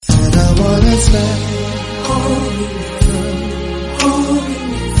what I said.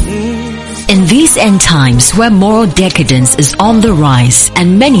 In these end times where moral decadence is on the rise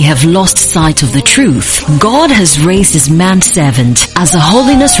and many have lost sight of the truth, God has raised his man-servant as a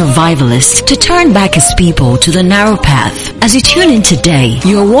holiness revivalist to turn back his people to the narrow path. As you tune in today,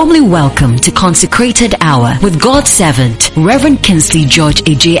 you are warmly welcome to Consecrated Hour with God's servant, Reverend Kingsley George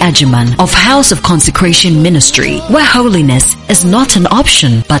A.J. Ajiman of House of Consecration Ministry, where holiness is not an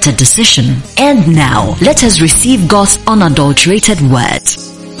option but a decision. And now, let us receive God's unadulterated word.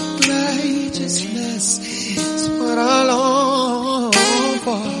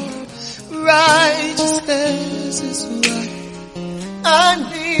 Righteousness is what I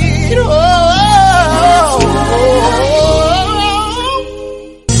need.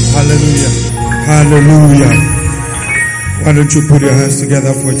 Hallelujah. Hallelujah. Why don't you put your hands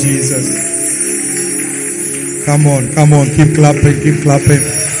together for Jesus? Come on. Keep clapping. Give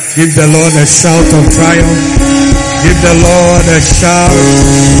the Lord a shout of triumph. Give the Lord a shout.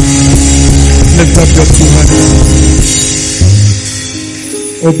 Lift up your two hands.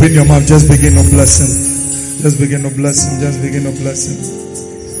 Open your mouth. Just begin to bless him. Just begin to bless him.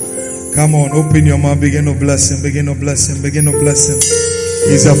 Come on, open your mouth. Begin to bless him. Begin to bless him.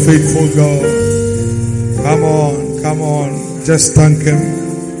 He's a faithful God. Come on. Just thank him.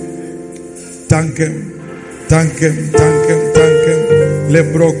 Thank him.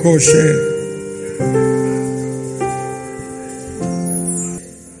 Lebrokoshe.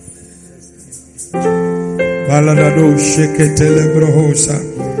 Baladado sheketele brohosa.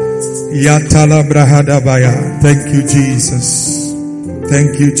 Yatala brahadabaya. Thank you, Jesus.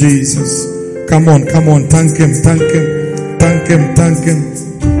 Come on. Thank him.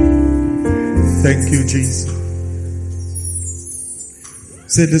 Thank you, Jesus.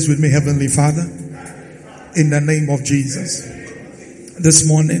 Say this with me. Heavenly Father, in the name of Jesus, this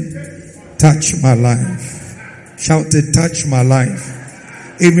morning, touch my life. Shout it, touch my life.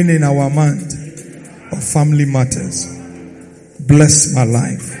 Even in our month of family matters. Bless my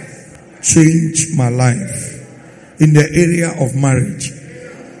life. Change my life. In the area of marriage.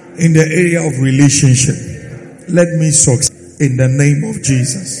 In the area of relationship. Let me succeed. In the name of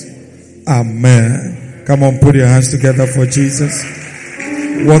Jesus. Amen. Come on, put your hands together for Jesus.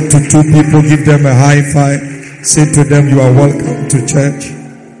 Walk to two people, give them a high five. Say to them, you are welcome to church.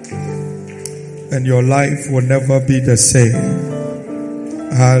 And your life will never be the same.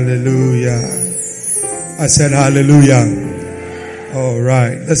 Hallelujah. I said hallelujah. All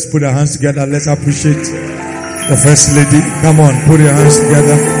right. Let's put our hands together. Let's appreciate the First Lady. Come on, put your hands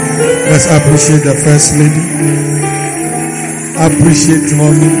together. Let's appreciate the First Lady. Appreciate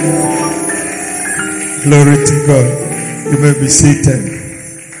Mommy. Glory to God. You may be seated.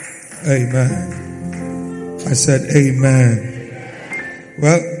 Amen. I said amen.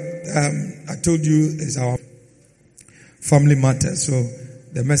 Well, I told you it's our family matter. So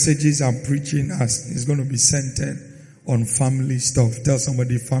the messages I'm preaching is going to be centered on family stuff. Tell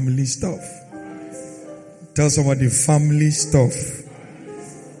somebody family stuff. Tell somebody family stuff.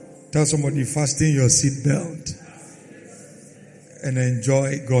 Tell somebody fasten your seatbelt and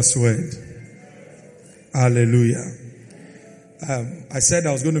enjoy God's word. Hallelujah. I said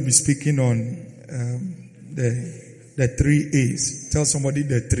I was going to be speaking on the 3 A's. Tell somebody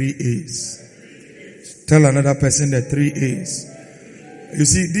the 3 A's. Tell another person the 3 A's. You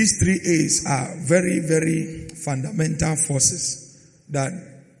see, these 3 A's are very, very fundamental forces that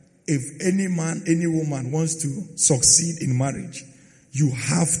if any man, any woman wants to succeed in marriage, you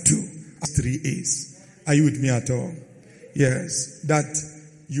have to. 3 A's. Are you with me at all? Yes. That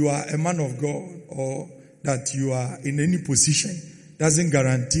you are a man of God or that you are in any position doesn't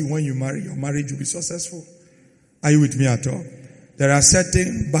guarantee when you marry, your marriage will be successful. Are you with me at all? There are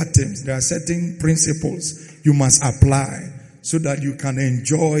certain buttons, there are certain principles you must apply so that you can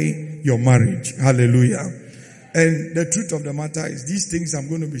enjoy your marriage. Hallelujah. And the truth of the matter is these things I'm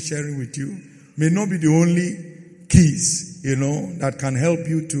going to be sharing with you may not be the only keys, that can help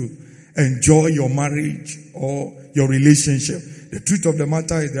you to enjoy your marriage or your relationship. The truth of the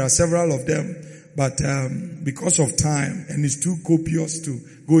matter is there are several of them, but because of time and it's too copious to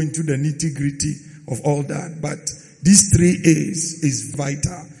go into the nitty-gritty of all that. But these 3 A's is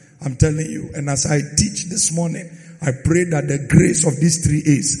vital, I'm telling you. And as I teach this morning, I pray that the grace of these 3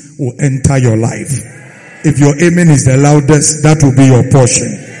 A's will enter your life. If your amen is the loudest, that will be your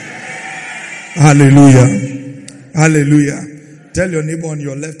portion. Hallelujah. Hallelujah. Tell your neighbor on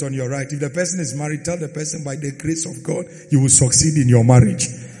your left, on your right. If the person is married, tell the person by the grace of God, you will succeed in your marriage.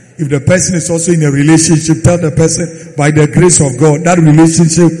 If the person is also in a relationship, tell the person by the grace of God, that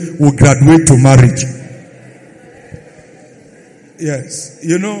relationship will graduate to marriage. Yes.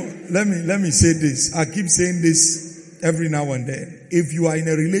 You know, let me say this. I keep saying this every now and then. If you are in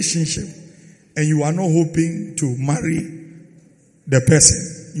a relationship and you are not hoping to marry the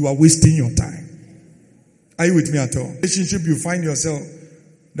person, you are wasting your time. Are you with me at all? Relationship you find yourself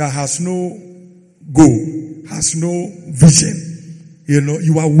that has no goal, has no vision,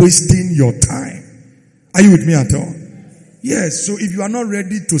 you are wasting your time. Are you with me at all? Yes. So if you are not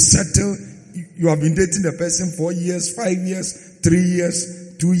ready to settle, you have been dating the person 4 years, 5 years, 3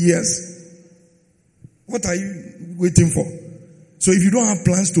 years, 2 years. What are you waiting for? So if you don't have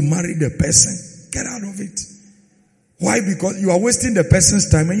plans to marry the person, get out of it. Why? Because you are wasting the person's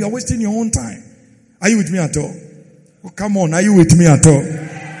time and you are wasting your own time. Are you with me at all? Oh, come on, are you with me at all?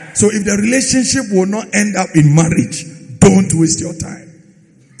 So if the relationship will not end up in marriage, don't waste your time.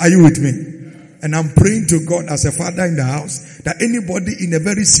 Are you with me? And I'm praying to God as a father in the house that anybody in a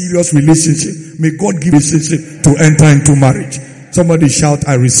very serious relationship, may God give relationship to enter into marriage. Somebody shout,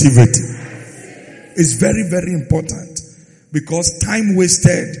 I receive it. It's very, very important because time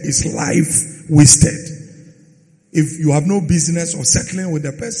wasted is life wasted. If you have no business of settling with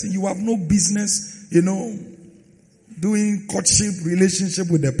the person, you have no business, doing courtship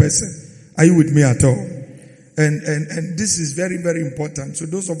relationship with the person. Are you with me at all? And this is very, very important. So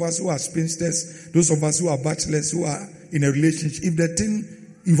those of us who are spinsters, those of us who are bachelors, who are in a relationship, if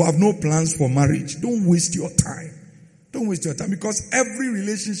you have no plans for marriage, don't waste your time. Don't waste your time because every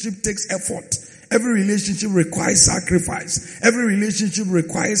relationship takes effort. Every relationship requires sacrifice. Every relationship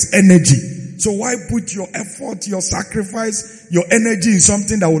requires energy. So why put your effort, your sacrifice, your energy in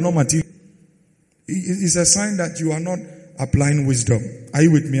something that will not materialize? It's a sign that you are not applying wisdom. Are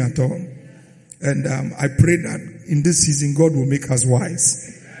you with me at all? And I pray that in this season, God will make us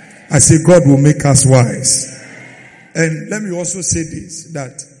wise. I say God will make us wise. And let me also say this,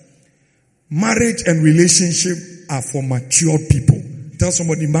 that marriage and relationship are for mature people. Tell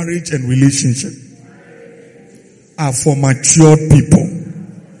somebody, marriage and relationship are for mature people.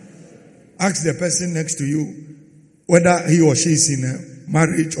 Ask the person next to you whether he or she is in a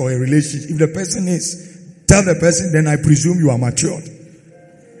marriage or a relationship. If the person is, tell the person, then I presume you are matured.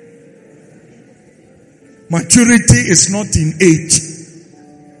 Maturity is not in age.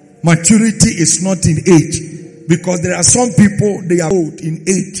 Maturity is not in age. Because there are some people, they are old in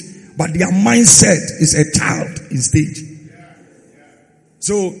age, but their mindset is a child in stage.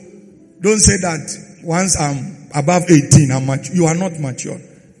 So, don't say that once I'm above 18, I'm mature. You are not mature.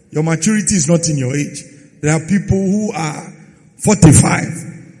 Your maturity is not in your age. There are people who are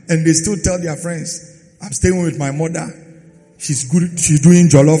 45 and they still tell their friends, I'm staying with my mother. She's good. She's doing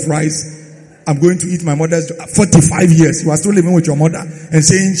jollof rice. I'm going to eat my mother's 45 years. You are still living with your mother and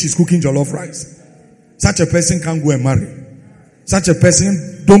saying she's cooking jollof rice. Such a person can't go and marry. Such a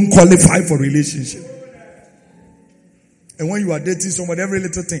person don't qualify for relationship. And when you are dating somebody, every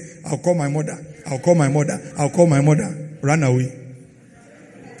little thing, I'll call my mother. I'll call my mother. I'll call my mother. Run away.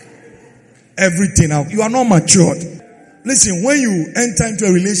 Everything. You are not matured. Listen, when you enter into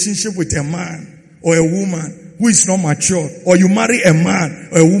a relationship with a man or a woman who is not mature, or you marry a man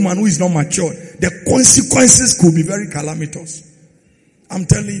or a woman who is not mature, the consequences could be very calamitous. I'm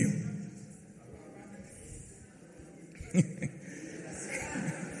telling you.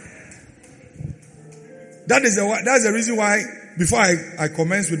 That's the reason why before I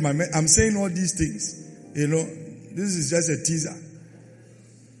commence with I'm saying all these things. This is just a teaser.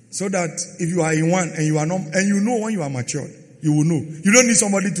 So that if you are in one and you are not, and you know when you are matured, you will know. You don't need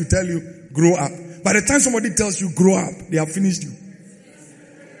somebody to tell you, grow up. By the time somebody tells you grow up, they have finished you.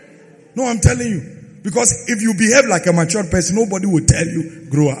 No, I'm telling you. Because if you behave like a mature person, nobody will tell you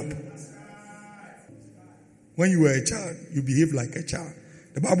grow up. When you were a child, you behave like a child.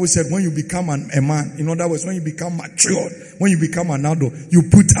 The Bible said when you become a man, in other words, when you become matured, when you become an adult, you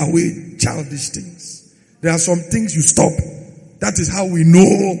put away childish things. There are some things you stop. That is how we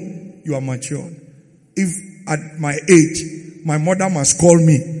know you are matured. If at my age, my mother must call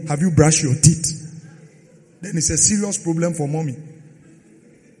me, have you brushed your teeth? Then it's a serious problem for mommy.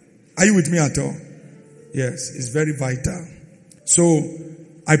 Are you with me at all? Yes, it's very vital. So,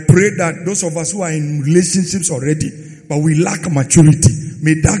 I pray that those of us who are in relationships already, but we lack maturity,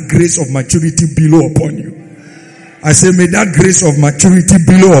 may that grace of maturity below upon you. I say, may that grace of maturity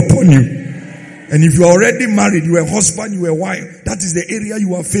below upon you. And if you are already married, you are a husband, you are a wife, that is the area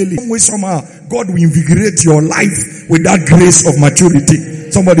you are failing. Some way, somehow, God will invigorate your life with that grace of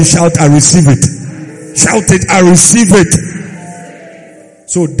maturity. Somebody shout, I receive it. Shout it, I receive it.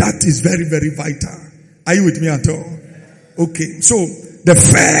 So that is very, very vital. Are you with me at all? Okay, so the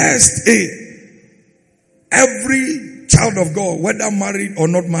first every child of God, whether married or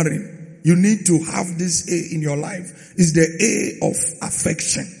not married, You need to have this A in your life. It's the A of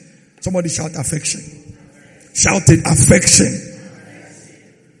affection. Somebody shout affection. Shout it, affection.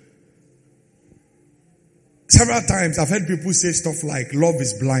 Several times I've heard people say stuff like, love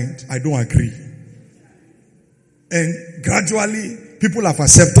is blind. I don't agree. And gradually, people have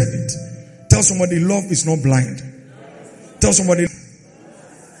accepted it. Tell somebody, love is not blind. Tell somebody,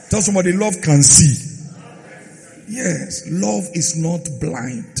 love can see. Yes, love is not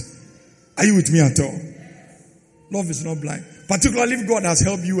blind. Are you with me at all? Love is not blind. Particularly if God has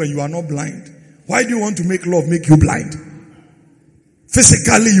helped you and you are not blind. Why do you want to make love make you blind?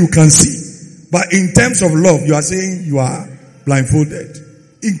 Physically you can see. But in terms of love, you are saying you are blindfolded.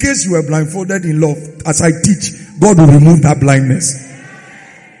 In case you are blindfolded in love, as I teach, God will remove that blindness.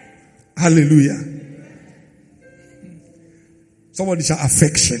 Hallelujah. Somebody shout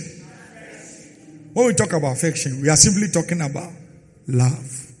affection. When we talk about affection, we are simply talking about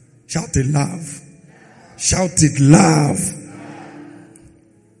love. Shout it, love. Shout it, love.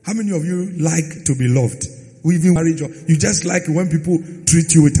 How many of you like to be loved? We even marriage, you just like it when people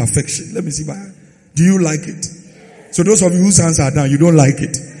treat you with affection. Let me see. Do you like it? So those of you whose hands are down, you don't like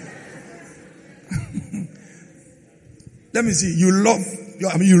it. Let me see. You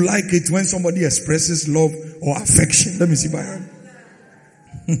like it when somebody expresses love or affection. Let me see by hand.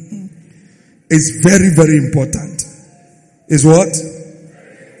 It's very, very important. Is what?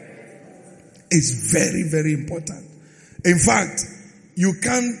 It's very, very important. In fact, you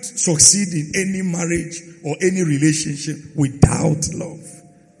can't succeed in any marriage or any relationship without love.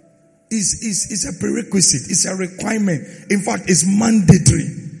 It's a prerequisite. It's a requirement. In fact, it's mandatory.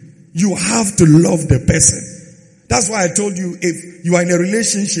 You have to love the person. That's why I told you, if you are in a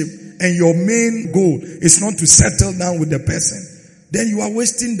relationship and your main goal is not to settle down with the person, then you are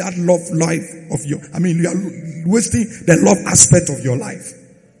wasting that love life of you are wasting the love aspect of your life.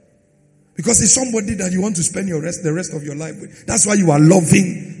 Because it's somebody that you want to spend the rest of your life with. That's why you are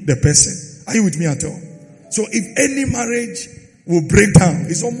loving the person. Are you with me at all? So if any marriage will break down,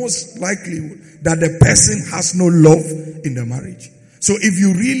 it's almost likely that the person has no love in the marriage. So if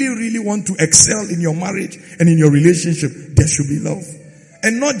you really, really want to excel in your marriage and in your relationship, there should be love.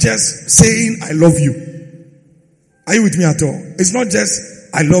 And not just saying, I love you. Are you with me at all? It's not just,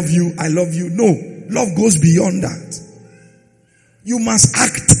 I love you, I love you. No, love goes beyond that. You must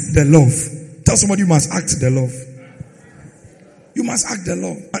act the love. Tell somebody you must act the love. You must act the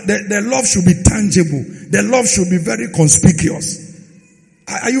love. The love should be tangible. The love should be very conspicuous.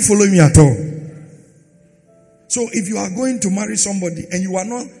 Are you following me at all? So if you are going to marry somebody and you are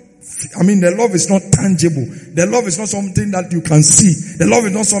not, the love is not tangible. The love is not something that you can see. The love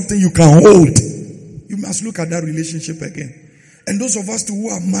is not something you can hold. You must look at that relationship again. And those of us who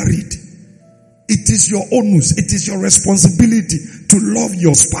are married, it is your onus, it is your responsibility to love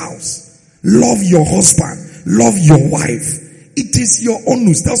your spouse, love your husband, love your wife. It is your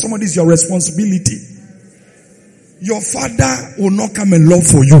onus. Tell somebody it's your responsibility. Your father will not come and love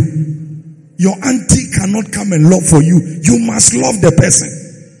for you. Your auntie cannot come and love for you. You must love the person.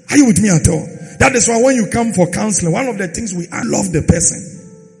 Are you with me at all? That is why when you come for counseling, one of the things we are, love the person.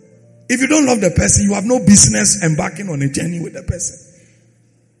 If you don't love the person, you have no business embarking on a journey with the person.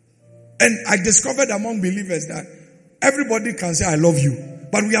 And I discovered among believers that everybody can say, I love you.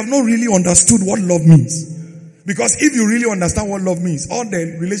 But we have not really understood what love means. Because if you really understand what love means, all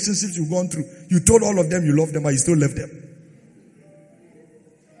the relationships you've gone through, you told all of them you love them, but you still left them.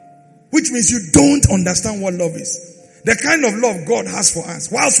 Which means you don't understand what love is. The kind of love God has for us,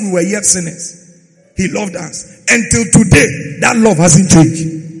 whilst we were yet sinners, He loved us. Until today, that love hasn't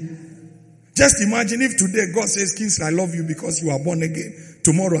changed. Just imagine if today God says, Kingsley, I love you because you are born again.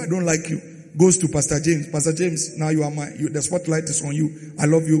 Tomorrow, I don't like you. Goes to Pastor James. Pastor James, now you are the spotlight is on you. I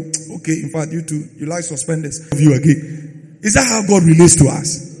love you. Okay, in fact, you too. You like suspenders. I love you again. Is that how God relates to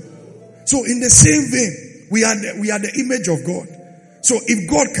us? So in the same vein, we are the image of God. So if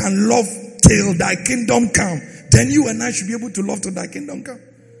God can love till thy kingdom come, then you and I should be able to love till thy kingdom come.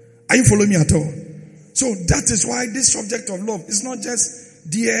 Are you following me at all? So that is why this subject of love is not just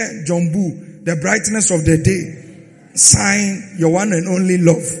dear John Boo, the brightness of the day. Sign your one and only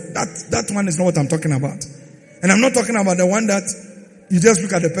love. That one is not what I'm talking about. And I'm not talking about the one that you just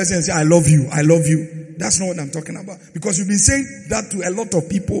look at the person and say, I love you, I love you. That's not what I'm talking about. Because you've been saying that to a lot of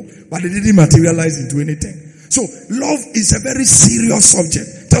people, but they didn't materialize into anything. So love is a very serious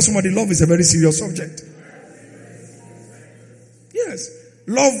subject. Tell somebody love is a very serious subject. Yes.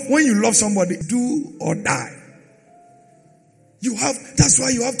 Love, when you love somebody, do or die. That's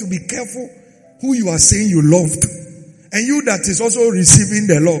why you have to be careful who you are saying you love to. And you that is also receiving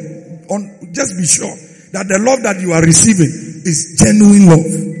the love, just be sure that the love that you are receiving is genuine love.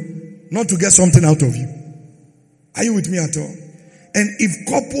 not to get something out of you. Are you with me at all? And if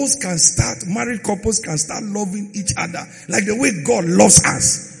married couples can start loving each other like the way God loves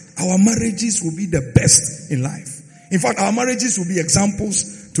us, our marriages will be the best in life. In fact, our marriages will be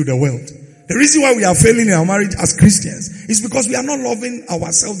examples to the world. The reason why we are failing in our marriage as Christians is because we are not loving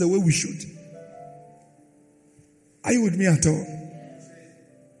ourselves the way we should. Are you with me at all?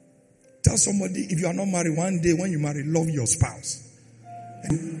 Tell somebody, if you are not married, one day when you marry, love your spouse.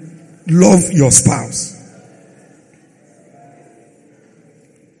 Love your spouse.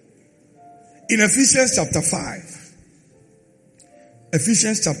 In Ephesians chapter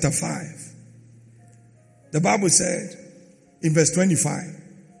 5, the Bible said in verse 25,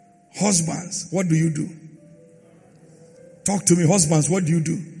 husbands, what do you do? Talk to me, husbands, what do you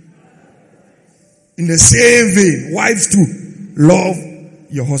do? In the same vein, wives too, love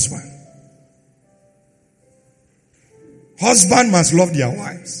your husband. Husband must love their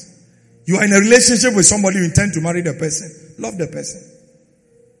wives. You are in a relationship with somebody, you intend to marry the person. Love the person.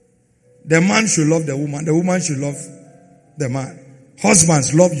 The man should love the woman should love the man.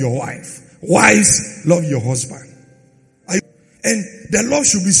 Husbands, love your wife. Wives, love your husband. And the love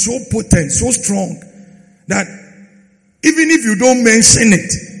should be so potent, so strong, that even if you don't mention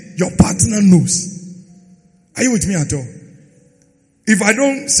it, your partner knows. Are you with me at all? If I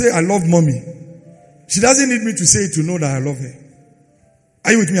don't say I love mommy, she doesn't need me to say it to know that I love her.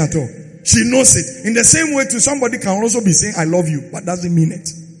 Are you with me at all? She knows it. In the same way, somebody can also be saying I love you, but doesn't mean it.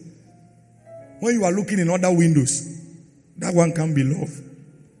 When you are looking in other windows, that one can be love.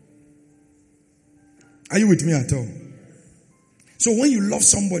 Are you with me at all? So when you love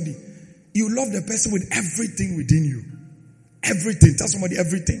somebody, you love the person with everything within you. Everything. Tell somebody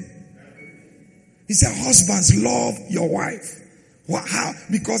everything. He said, husbands, love your wife. How?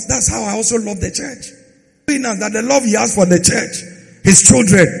 Because that's how I also love the church. That the love he has for the church, his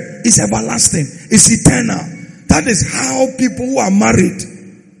children, is everlasting. It's eternal. That is how people who are married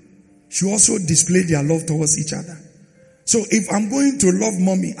should also display their love towards each other. So if I'm going to love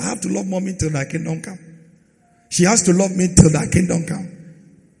mommy, I have to love mommy till thy kingdom come. She has to love me till thy kingdom come.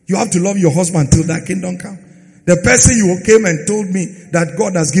 You have to love your husband till thy kingdom come. The person you came and told me that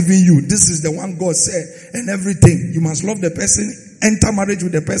God has given you, this is the one God said and everything. You must love the person, enter marriage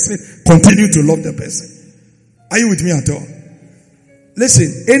with the person, continue to love the person. Are you with me at all? Listen,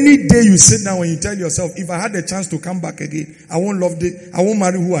 any day you sit down and you tell yourself, if I had a chance to come back again, I won't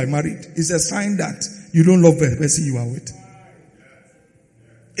marry who I married. It's a sign that you don't love the person you are with.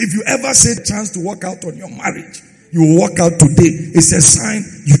 If you ever say chance to walk out on your marriage, you will walk out today. It's a sign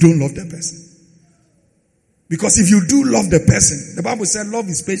you don't love the person. Because if you do love the person, the Bible said love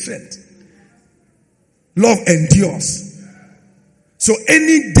is patient. Love endures. So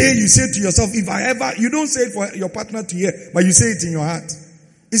any day you say to yourself, you don't say it for your partner to hear, but you say it in your heart.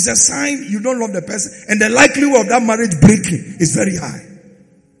 It's a sign you don't love the person. And the likelihood of that marriage breaking is very high.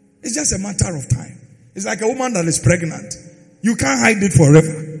 It's just a matter of time. It's like a woman that is pregnant. You can't hide it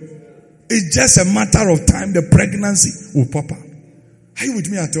forever. It's just a matter of time the pregnancy will pop up. Are you with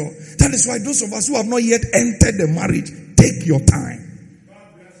me at all? That is why those of us who have not yet entered the marriage, take your time.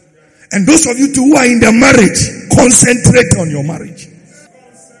 And those of you too who are in the marriage, concentrate on your marriage.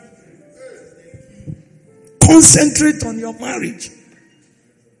 Concentrate on your marriage.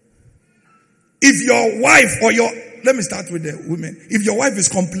 If your wife let me start with the women. If your wife is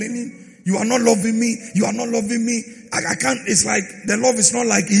complaining, you are not loving me, I can't, it's like the love is not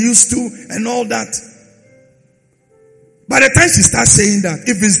like it used to and all that. By the time she starts saying that,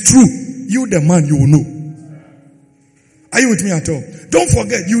 if it's true, you the man, you will know. Are you with me at all? Don't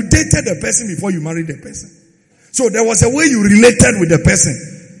forget, you dated the person before you married the person. So there was a way you related with the person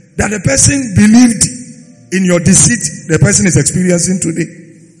that the person believed in your deceit the person is experiencing today.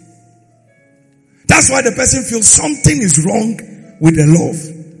 That's why the person feels something is wrong with the love,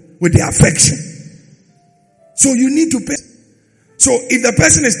 with the affection. So you need to pay. So if the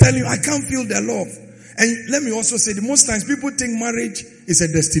person is telling you, I can't feel the love. And let me also say, most times people think marriage is a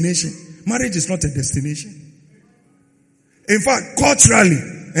destination. Marriage is not a destination. In fact, culturally,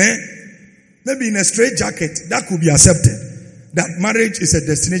 maybe in a straitjacket, that could be accepted. That marriage is a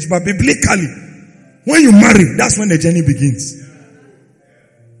destination. But biblically, when you marry, that's when the journey begins.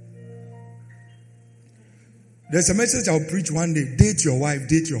 There's a message I'll preach one day. Date your wife,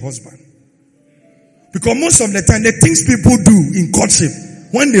 date your husband. Because most of the time, the things people do in courtship,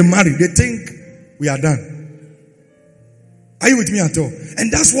 when they marry, they think we are done. Are you with me at all?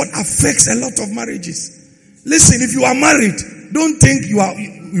 And that's what affects a lot of marriages. Listen, if you are married, don't think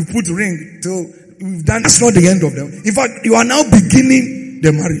you put ring till we've done. That's not the end of them. In fact, you are now beginning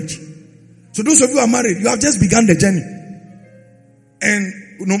the marriage. So those of you who are married, you have just begun the journey.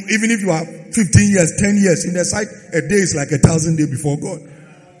 And even if you are 15 years, 10 years, in the sight, a day is like 1,000 days before God.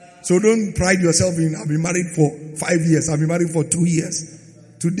 So don't pride yourself in, I've been married for 5 years, I've been married for 2 years.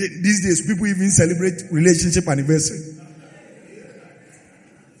 Today, these days, people even celebrate relationship anniversary.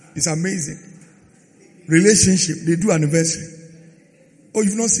 It's amazing. Relationship, they do anniversary. Oh,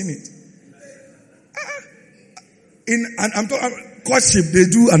 you've not seen it? I'm talking courtship, they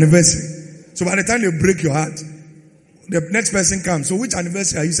do anniversary. So by the time they break your heart, the next person comes. So which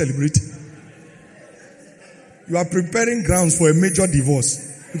anniversary are you celebrating? You are preparing grounds for a major divorce.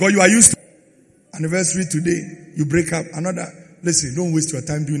 Because you are used to anniversary today, you break up. Listen, don't waste your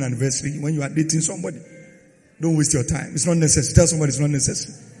time doing anniversary when you are dating somebody. Don't waste your time. It's not necessary. Tell somebody it's not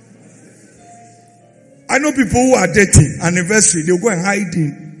necessary. I know people who are dating anniversary, they'll go and hide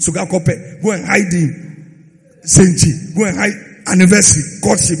in Sugakope, go and hide in Senchi, go and hide anniversary,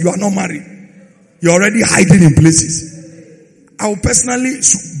 courtship. You are not married. You're already hiding in places. I will personally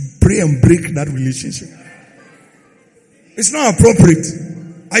pray and break that relationship. It's not appropriate.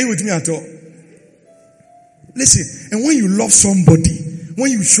 Are you with me at all? Listen, and when you love somebody,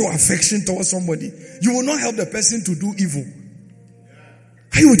 when you show affection towards somebody, you will not help the person to do evil.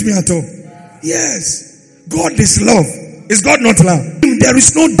 Are you with me at all? Yes. God is love. Is God not love? There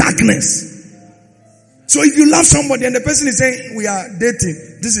is no darkness. So if you love somebody and the person is saying, we are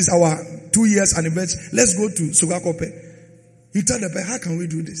dating, this is our 2 years anniversary, let's go to Sugakope. You tell the person, how can we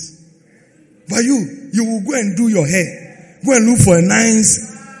do this? But you will go and do your hair. Go and look for a nice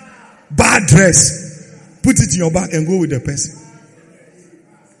bad dress. Put it in your bag and go with the person.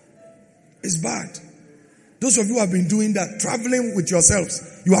 It's bad. Those of you who have been doing that, traveling with yourselves.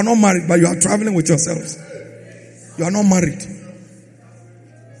 You are not married, but you are traveling with yourselves. You are not married.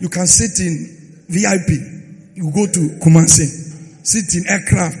 You can sit in VIP. You go to Kumasi. Sit in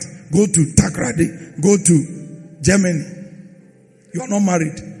aircraft. Go to Takrady. Go to Germany. You are not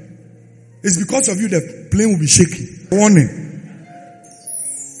married. It's because of you the plane will be shaking. Warning.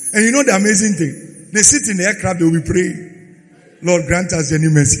 And you know the amazing thing? They sit in the aircraft, they will be praying. Lord, grant us any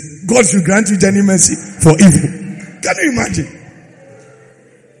mercy. God should grant you any mercy for evil. Can you imagine?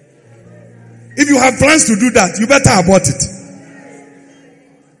 If you have plans to do that, you better abort it.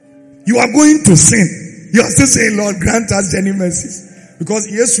 You are going to sin. You are still saying, Lord, grant us any mercies. Because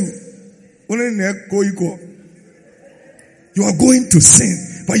you are going to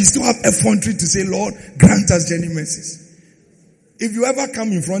sin. But you still have effrontery to say, Lord, grant us any mercies. If you ever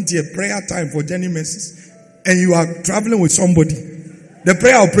come in front here, prayer time for Jenny mercies, and you are traveling with somebody, the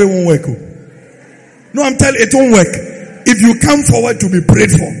prayer I'll pray won't work. No, I'm telling you, it won't work. If you come forward to be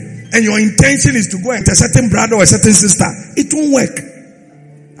prayed for, and your intention is to go and a certain brother or a certain sister, it won't work.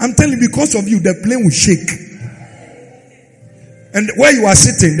 I'm telling you, because of you, the plane will shake. And where you are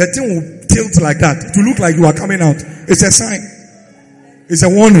sitting, the thing will tilt like that to look like you are coming out. It's a sign. It's a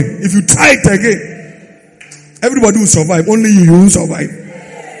warning. If you try it again, everybody will survive. Only you will survive.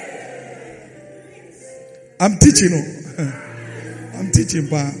 I'm teaching. I'm teaching,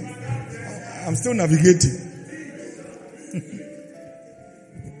 but I'm still navigating.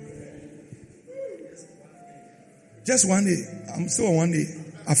 Just one day. I'm still on one day.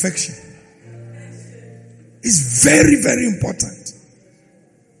 Affection. It's very, very important.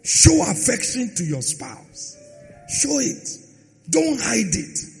 Show affection to your spouse. Show it. Don't hide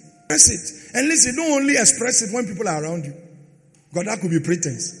it. Express it. And listen, don't only express it when people are around you. God, that could be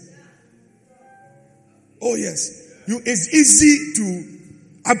pretense. Oh yes. It's easy to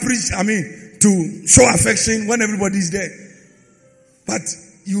appreciate, to show affection when everybody is there. But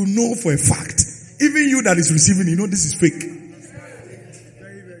you know for a fact, even you that is receiving, you know this is fake.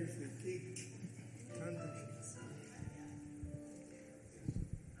 Very, very fake.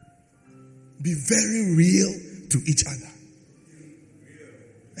 Be very real to each other.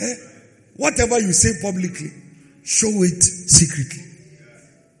 Whatever you say publicly, show it secretly.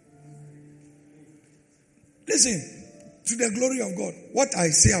 Listen, to the glory of God, what I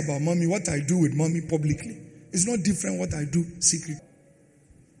say about mommy, what I do with mommy publicly, is not different what I do secretly.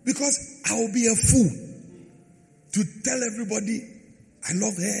 Because I will be a fool to tell everybody I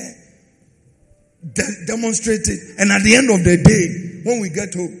love her, demonstrate it, and at the end of the day, when we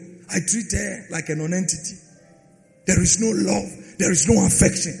get home, I treat her like a non-entity. There is no love. There is no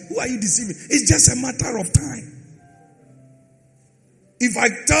affection. Who are you deceiving? It's just a matter of time. If I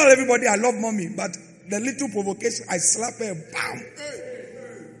tell everybody I love mommy, but the little provocation, I slap her, bam.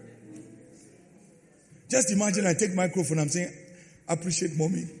 Just imagine I take microphone, I'm saying, appreciate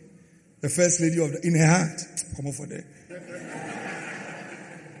mommy, the first lady of in her heart. Come on for that.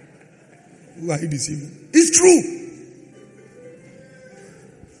 Who are you deceiving? It's true.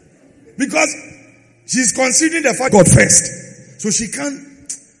 Because she's considering the fact God first. So she can't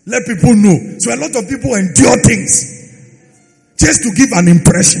Let people know. So a lot of people endure things just to give an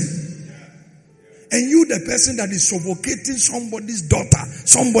impression. And you, the person that is suffocating somebody's daughter,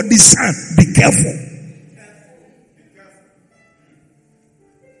 somebody's son, be careful.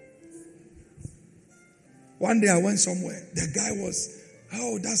 One day I went somewhere. The guy was,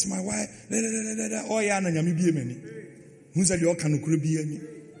 oh, that's my wife. Oh, yeah, who said you can be any?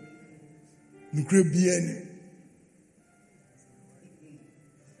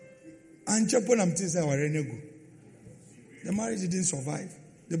 And Japan, the marriage didn't survive.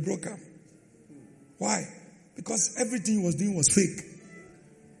 They broke up. Why? Because everything he was doing was fake.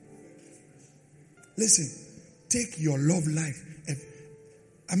 Listen, take your love life.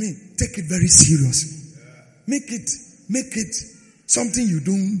 Take it very seriously. Make it something you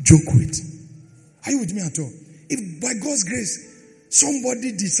don't joke with. Are you with me at all? If by God's grace,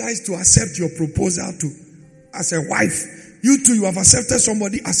 somebody decides to accept your proposal as a wife, you too, you have accepted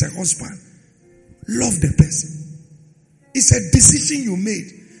somebody as a husband. Love the person. It's a decision you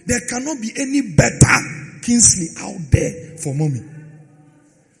made. There cannot be any better Kingsley out there for mommy.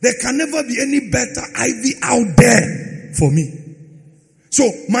 There can never be any better Ivy out there for me. So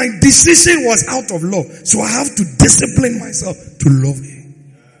my decision was out of love. So I have to discipline myself to love her.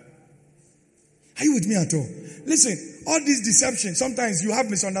 Are you with me at all? Listen, all this deception, sometimes you have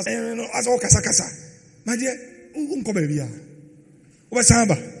misunderstanding. My dear,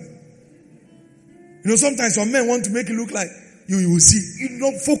 sometimes some men want to make it look like you will see. You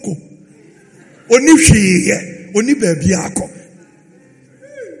know, foco.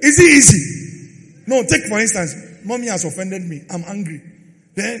 Is it easy? No, take for instance, mommy has offended me. I'm angry.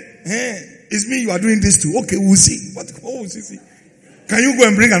 Then, it's me you are doing this to. Okay, we'll see. What will she see? Can you go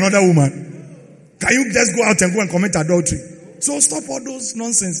and bring another woman? Can you just go out and go and commit adultery? So stop all those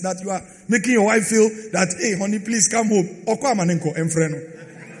nonsense that you are making your wife feel that, hey, honey, please come home.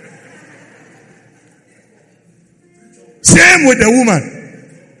 Same with the woman.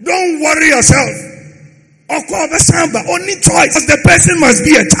 Don't worry yourself. Only choice as the person must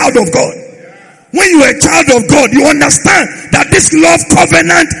be a child of God. When you are a child of God, you understand that this love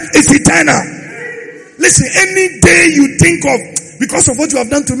covenant is eternal. Listen, any day you think of, because of what you have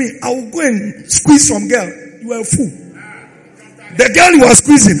done to me, I will go and squeeze some girl. You are a fool. The girl you are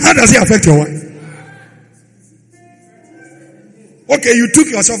squeezing, how does it affect your wife? Okay, you took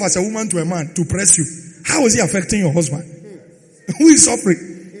yourself as a woman to a man to press you. How is it affecting your husband? Who is suffering?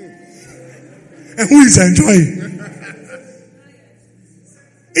 And who is enjoying?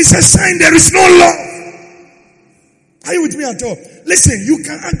 It's a sign there is no love. Are you with me at all? Listen, you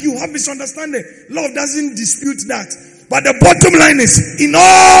can argue, have misunderstanding. Love doesn't dispute that. But the bottom line is, in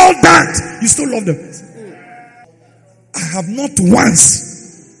all that, you still love them. I have not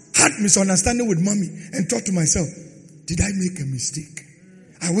once had misunderstanding with mommy and thought to myself, did I make a mistake?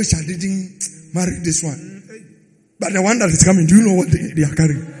 I wish I didn't marry this one. But the one that is coming, do you know what they are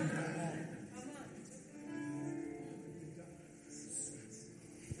carrying?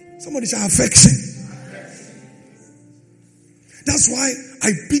 Somebody say affection. That's why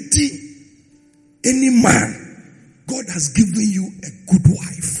I pity any man. God has given you a good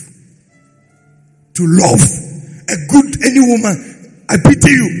wife to love. Any woman. I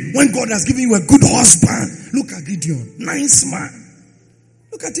pity you when God has given you a good husband. Look at Gideon. Nice man.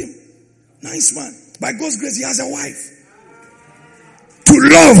 Look at him. Nice man. By God's grace, he has a wife to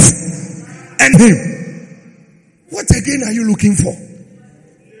love and him. What again are you looking for?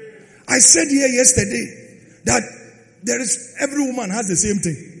 I said here yesterday that every woman has the same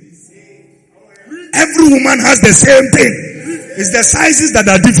thing. Every woman has the same thing. It's the sizes that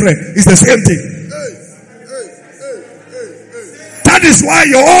are different. It's the same thing. That is why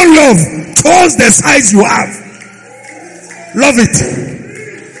your own love chose the size you have. Love it.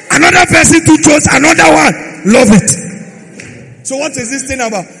 Another person too chose another one. Love it. So what is this thing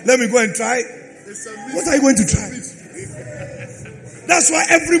about? Let me go and try. What are you going to try? That's why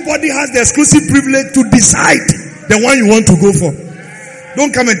everybody has the exclusive privilege to decide the one you want to go for.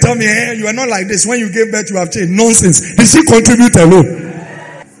 Don't come and tell me, hey, you are not like this. When you gave birth, you have changed. Nonsense. Did she contribute alone?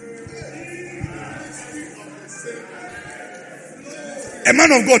 A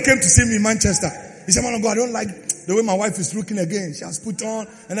man of God came to see me in Manchester. He said, man of God, I don't like the way my wife is looking again. She has put on.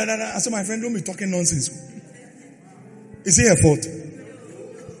 And I said, my friend, don't be talking nonsense. Is it her fault?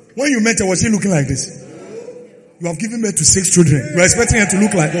 When you met her, was she looking like this? You have given birth to 6 children. You are expecting her to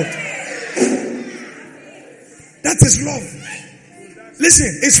look like what? That is love.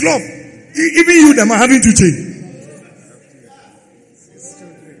 Listen, it's love. Even you, the man, having to change.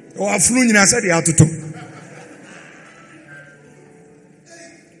 Oh, I've flown in. I said, they have to talk.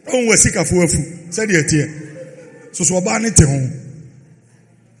 Oh, we're sick of food. Said, you're here. So, about it home.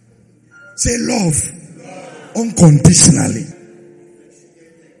 Say love. Unconditionally.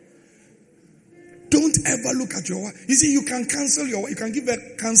 Don't ever look at your wife. You see, you can cancel your wife. You can give her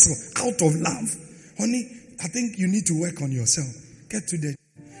counsel out of love. Honey, I think you need to work on yourself. Get to the...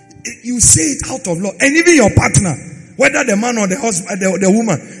 You say it out of love. And even your partner, whether the man or the husband, the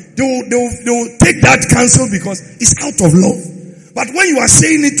woman, they will take that counsel because it's out of love. But when you are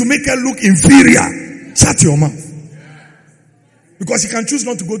saying it to make her look inferior, shut your mouth. Because you can choose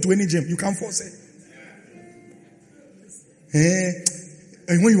not to go to any gym. You can't force it.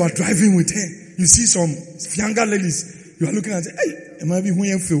 And when you are driving with her, you see some younger ladies, you are looking at her, hey, maybe when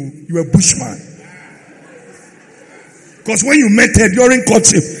you feel you are a bushman. Because when you met her during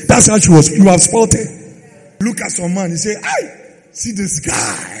courtship, that's how she was. You have spoiled her. Look at some man, you say, hey, see this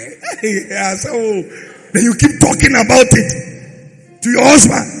guy. Yeah, so then you keep talking about it to your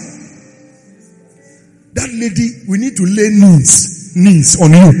husband. That lady, we need to lay knees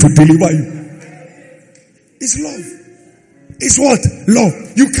on you to deliver you. It's love. It's what?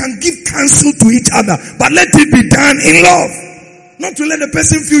 Love. You can give counsel to each other, but let it be done in love. Not to let the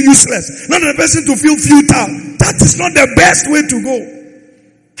person feel useless. Not the person to feel futile. That is not the best way to go.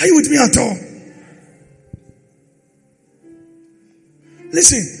 Are you with me at all?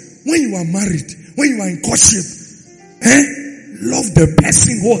 Listen, when you are married, when you are in courtship, love the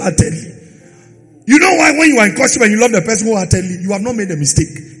person wholeheartedly. You know why when you are in courtship and you love the person wholeheartedly, you have not made a mistake.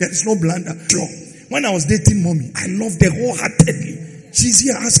 There is no blunder. When I was dating mommy, I loved her wholeheartedly. She's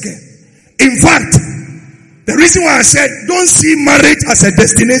here, ask her. In fact, the reason why I said don't see marriage as a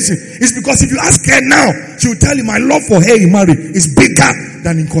destination is because if you ask her now, she will tell you my love for her in marriage is bigger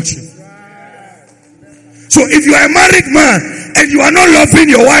than in courtship. So if you are a married man and you are not loving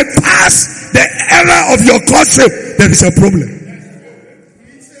your wife past the era of your courtship, there is a problem.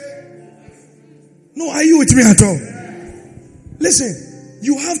 No, are you with me at all? Listen.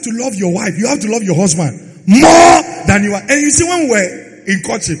 You have to love your wife. You have to love your husband more than you are. And you see, when we're in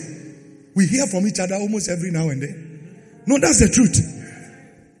courtship, we hear from each other almost every now and then. No, that's the truth.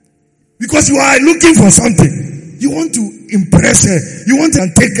 Because you are looking for something. You want to impress her. You want to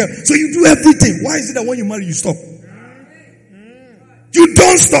take her. So you do everything. Why is it that when you marry, you stop? You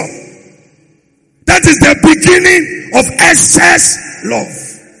don't stop. That is the beginning of excess love.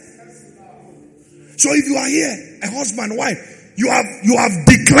 So if you are here, a husband, wife, you have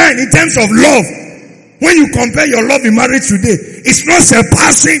declined in terms of love. When you compare your love in marriage today, it's not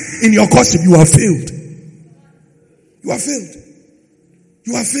surpassing in your courtship. You have failed. You have failed.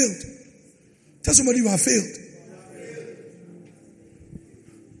 You have failed. Tell somebody you have failed.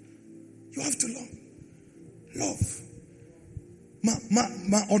 You have to love. Love. Ma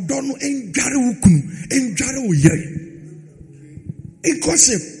odono enjare ukunu, enjare oyere. In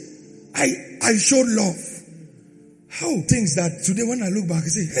courtship, I showed love. How things that today when I look back I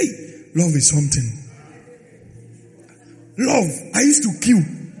say, hey, love is something. Love. I used to queue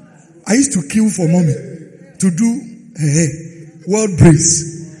for mommy to do world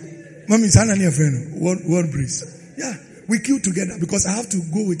brace. Mommy is a friend. World brace. Yeah, we queue together because I have to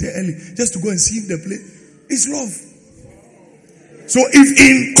go with her early just to go and see if the place. It's love. So if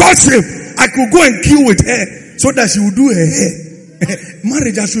in courtship I could go and queue with her so that she would do her hair,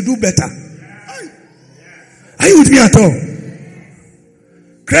 marriage I should do better. Are you with me at all?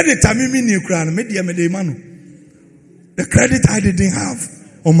 Credit the credit I didn't have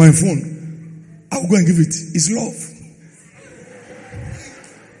on my phone, I'll go and give it. It's love.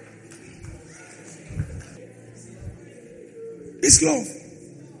 It's love.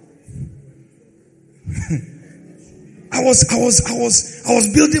 I was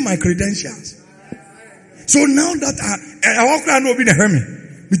building my credentials. So now that I walk around over the hermit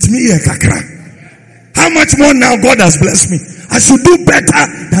with me a kakra. How much more now God has blessed me? I should do better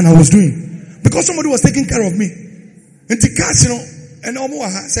than I was doing. Because somebody was taking care of me. And the cast, and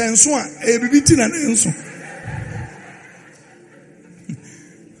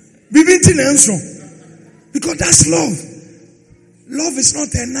because that's love. Love is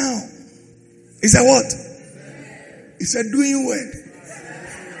not a now. It's a what? It's a doing word.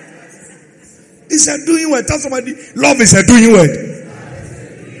 It's a doing word. Tell somebody, love is a doing word.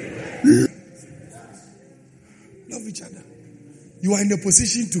 Love each other. You are in a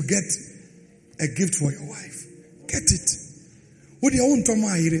position to get a gift for your wife. Get it. What do you want to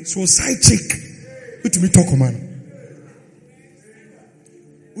do? So side chick. What do we talk about?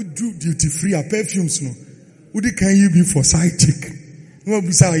 We do duty free perfumes no. What can you be for side chick? No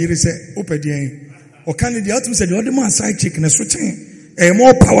be say you say open the or can the ultimate say the other man side chick na so chain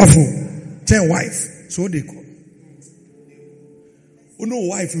more powerful than wife. So they call. Oh no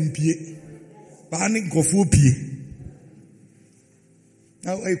wife in pie. Ba ni go for pie.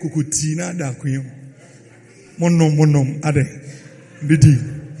 Now I could see na da kuim. Monom ade. Bidi.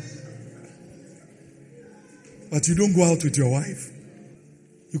 But you don't go out with your wife.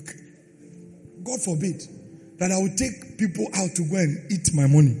 God forbid that I will take people out to go and eat my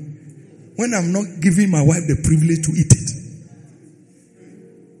money when I'm not giving my wife the privilege to eat it.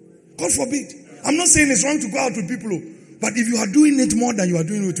 God forbid. I'm not saying it's wrong to go out with people, but if you are doing it more than you are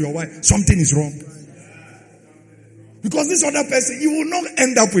doing it with your wife, something is wrong. Because this other person, you will not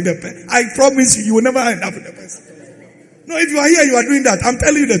end up with the person. I promise you, you will never end up with the person. No, if you are here, you are doing that. I'm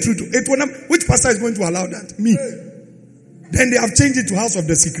telling you the truth. It will never, which pastor is going to allow that? Me. Then they have changed it to house of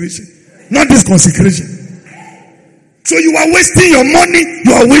desecration. Not this consecration. So you are wasting your money.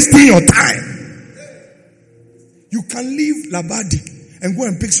 You are wasting your time. You can leave Labadi and go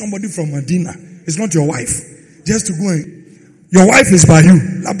and pick somebody from Medina. It's not your wife. Just to go and, your wife is by you.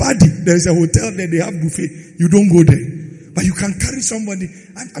 Labadi, there is a hotel there, they have buffet. You don't go there. But you can carry somebody.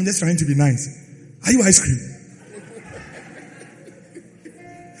 I'm just trying to be nice. Are you ice cream?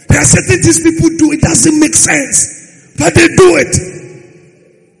 There are certain things people do. It doesn't make sense. But they do it.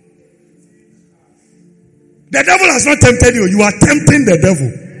 The devil has not tempted you. You are tempting the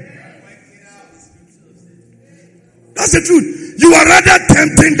devil. That's the truth. You are rather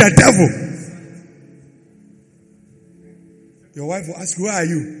tempting the devil. Your wife will ask you, where are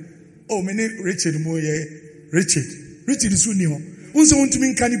you? Oh, my name Richard Moye. Richard is who knew.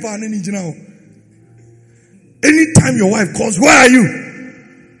 Anytime your wife calls, where are you?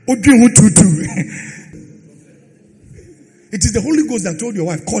 It is the Holy Ghost that told your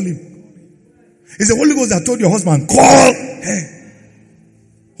wife, call him. It's the Holy Ghost that told your husband, call her.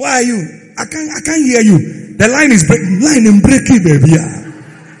 Where are you? I can't hear you. The line is breaking, baby.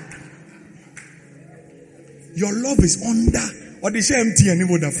 Your love is under. Or the share empty and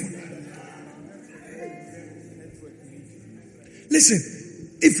Vodafone. Listen,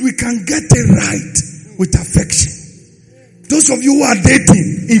 if we can get it right with affection, those of you who are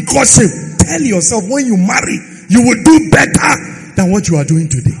dating in courtship, tell yourself when you marry, you will do better than what you are doing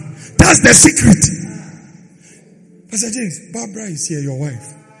today. That's the secret. Pastor James, Barbara is here, your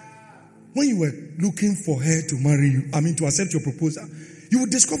wife. When you were looking for her to marry you, to accept your proposal, you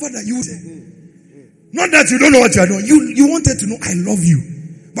would discover that not that you don't know what you are doing. You wanted to know, I love you.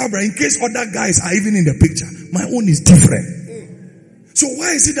 Barbara, in case other guys are even in the picture, my own is different. So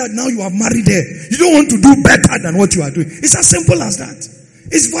why is it that now you have married her? You don't want to do better than what you are doing. It's as simple as that.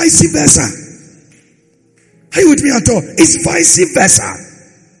 It's vice versa. Are you with me at all? It's vice versa.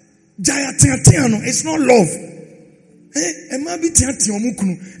 It's not love.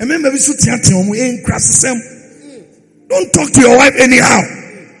 Don't talk to your wife anyhow.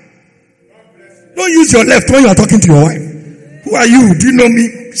 Don't use your left when you are talking to your wife. Who are you? Do you know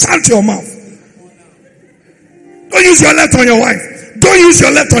me? Shut your mouth. Don't use your left on your wife. Don't use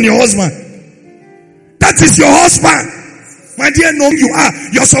your left on your husband. That is your husband. My dear, no, you are.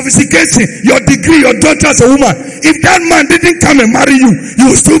 Your sophistication, your degree, your daughter as a woman. If that man didn't come and marry you,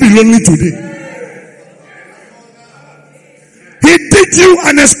 you will still be lonely today. He did you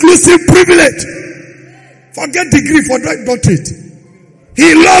an exclusive privilege. Forget degree, forget doctorate.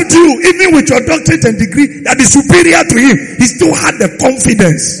 He loved you even with your doctorate and degree that is superior to him. He still had the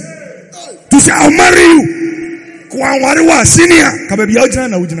confidence to say, I'll marry you.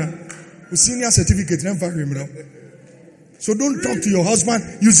 Senior certificate. So don't talk to your husband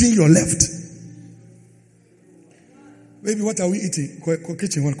using your left. Baby, what are we eating?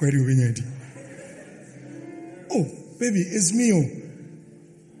 Oh, baby, it's me.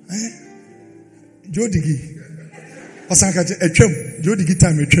 Jodigi. Jodigi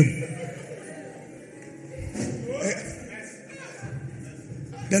time.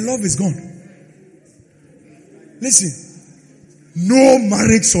 The love is gone. Listen, no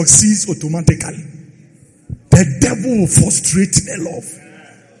marriage succeeds automatically. The devil will frustrate the love.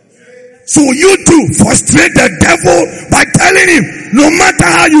 So you too frustrate the devil by telling him, no matter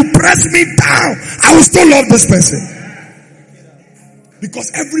how you press me down, I will still love this person.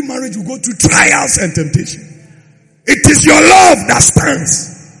 Because every marriage will go through trials and temptation. It is your love that stands.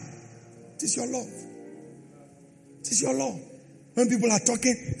 It is your love. It is your love. When people are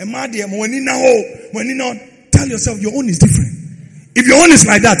talking, tell yourself your own is different. If your own is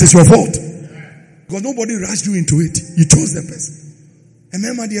like that, it's your fault. Because nobody rushed you into it. You chose the person. And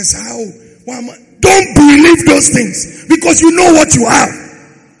remember, don't believe those things. Because you know what you are.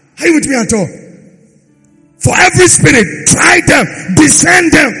 Are you with me at all? For every spirit, try them, discern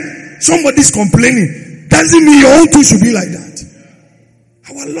them. Somebody's complaining. Doesn't mean your own too should be like that.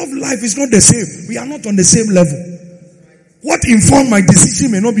 Our love life is not the same. We are not on the same level. What informed my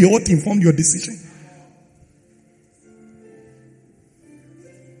decision may not be what informed your decision.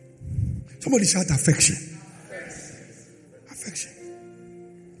 Somebody shout affection. Affection.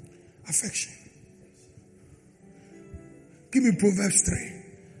 Affection. Give me Proverbs 3.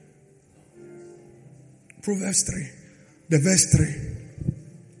 Proverbs 3. The verse 3.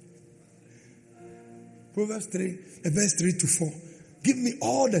 Proverbs 3, the verse 3 to 4. Give me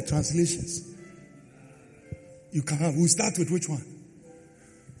all the translations you can have. We'll start with which one?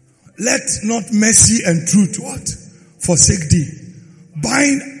 Let not mercy and truth what? Forsake thee.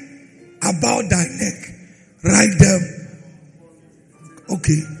 Bind about thy neck. Write them.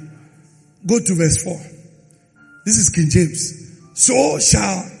 Okay. Go to verse 4. This is King James. So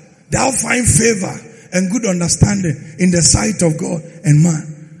shall thou find favor and good understanding in the sight of God and man.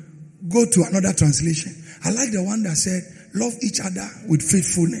 Go to another translation. I like the one that said, love each other with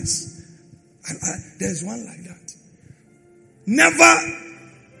faithfulness. There's one like that. Never,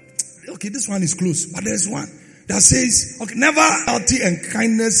 okay, this one is close, but there's one that says, okay, never loyalty and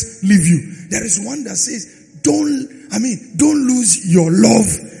kindness leave you. There is one that says, don't lose your love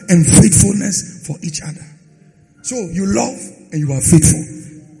and faithfulness for each other. So you love and you are faithful.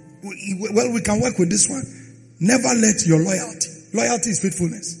 Well, we can work with this one. Never let your loyalty. Loyalty is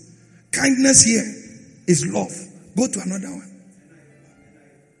faithfulness. Kindness here is love. Go to another one.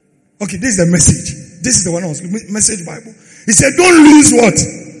 Okay, this is the message. This is the one I was message Bible. He said, don't lose what?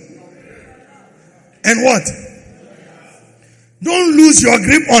 And what? Don't lose your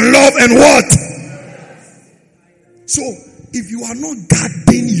grip on love and what? So, if you are not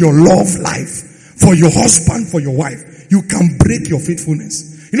guarding your love life for your husband, for your wife, you can break your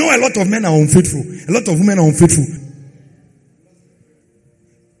faithfulness. You know, a lot of men are unfaithful. A lot of women are unfaithful.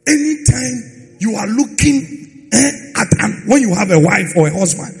 Anytime you are looking when you have a wife or a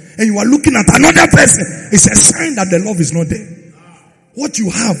husband and you are looking at another person, it's a sign that the love is not there. What you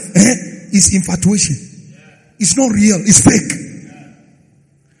have is infatuation. It's not real. It's fake.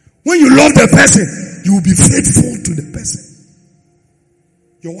 When you love the person, you will be faithful to the person.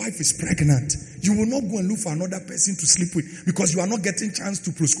 Your wife is pregnant. You will not go and look for another person to sleep with because you are not getting chance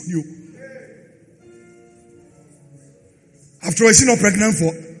to prosecute. After all, is she not pregnant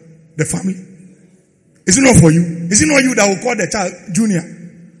for the family? Is it not for you? Is it not you that will call the child Junior?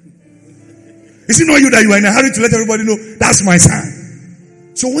 Is it not you that you are in a hurry to let everybody know that's my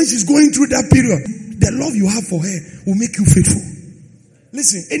son? So when she's going through that period, the love you have for her will make you faithful.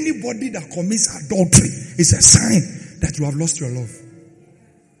 Listen, anybody that commits adultery is a sign that you have lost your love.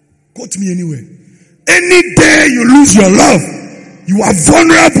 Quote me anywhere. Any day you lose your love, you are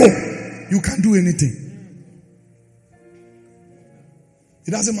vulnerable. You can't do anything.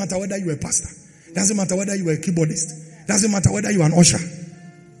 It doesn't matter whether you are a pastor. It doesn't matter whether you are a keyboardist. It doesn't matter whether you are an usher.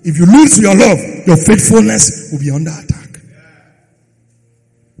 If you lose your love, your faithfulness will be under attack.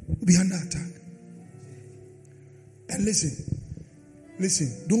 Will be under attack. And listen,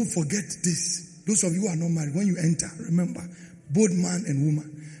 don't forget this. Those of you who are not married, when you enter, remember, both man and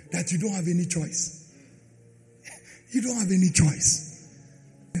woman, that you don't have any choice. You don't have any choice.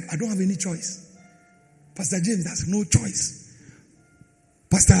 I don't have any choice. Pastor James has no choice.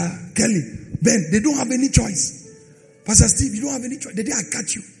 Pastor Kelly, Ben, they don't have any choice. Pastor Steve, you don't have any choice. The day I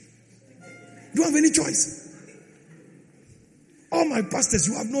catch you, you don't have any choice. All my pastors,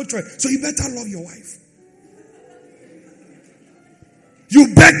 you have no choice. So you better love your wife.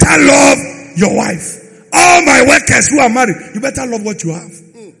 You better love your wife. All my workers who are married, you better love what you have.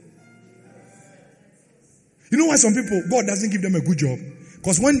 You know why some people, God doesn't give them a good job?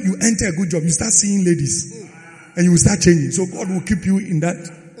 Because when you enter a good job, you start seeing ladies. And you will start changing. So God will keep you in that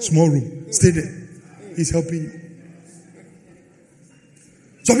small room. Stay there. He's helping you.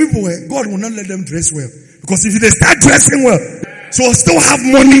 Some people, God will not let them dress well. Because if they start dressing well, so you'll still have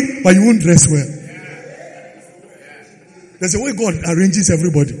money, but you won't dress well. There's a way God arranges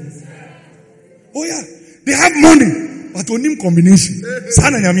everybody. Oh yeah. They have money, but only combination.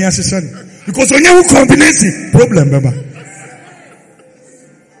 Because when you combination, problem, remember.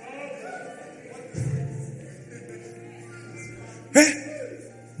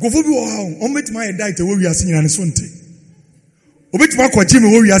 Go for you how on met my diet where we are seeing an sonte. Obet ma kwa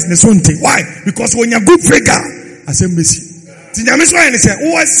Jimmy where we are seeing sonte. Why? Because when you're good figure, I say Messi. Tinyamiso and say,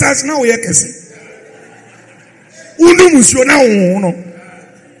 oh, I says now we are kissing.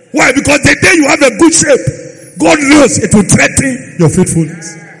 Why? Because the day you have a good shape, God knows it will threaten your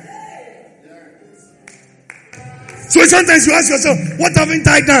faithfulness. So sometimes you ask yourself, what haven't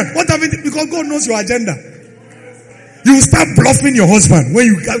I done? Because God knows your agenda. You will start bluffing your husband when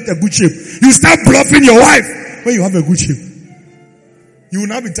you have a good shape. You will start bluffing your wife when you have a good shape. You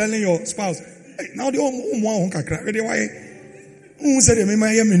will now be telling your spouse, hey, now you will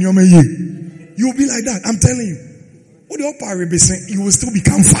be like that. I'm telling you. You will still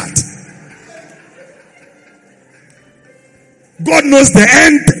become fat. God knows the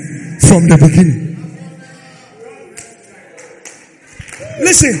end from the beginning.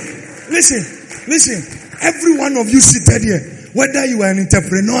 Listen. Every one of you seated here, whether you are an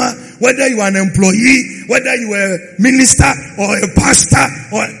entrepreneur, whether you are an employee, whether you are a minister or a pastor,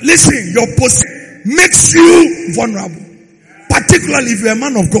 or listen, your position makes you vulnerable. Particularly if you are a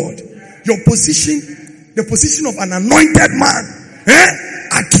man of God, your position, the position of an anointed man,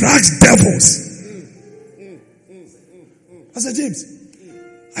 attracts devils. Pastor James,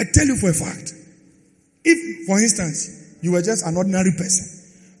 I tell you for a fact, if, for instance, you were just an ordinary person,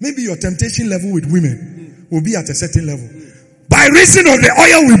 maybe your temptation level with women will be at a certain level. By reason of the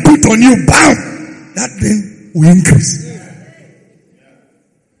oil we put on you, bam, that thing will increase.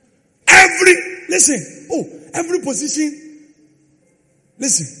 Every position,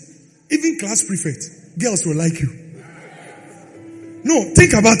 even class prefect, girls will like you. No,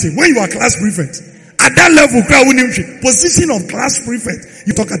 think about it. When you are class prefect, at that level, position of class prefect,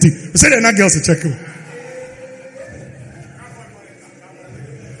 you talk at it. You say they're not girls to check you.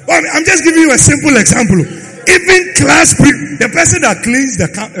 I'm just giving you a simple example. Even class the person that cleans the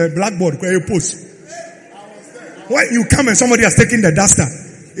blackboard where you post. When you come and somebody has taken the duster,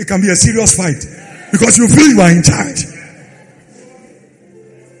 it can be a serious fight because you feel you are in charge.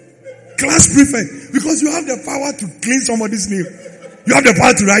 Class prefect, because you have the power to clean somebody's name. You have the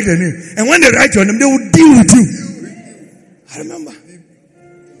power to write their name. And when they write your name, they will deal with you. I remember.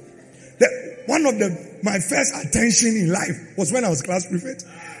 One of my first attention in life was when I was class prefect.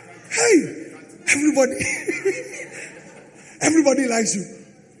 Hey, everybody likes you.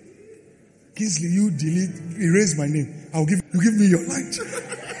 Kingsley, you erase my name. You give me your lunch.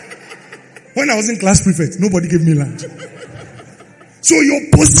 When I was in class prefect, nobody gave me lunch. So your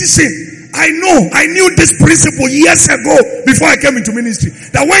position, I knew this principle years ago before I came into ministry.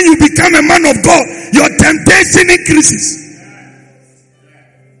 That when you become a man of God, your temptation increases.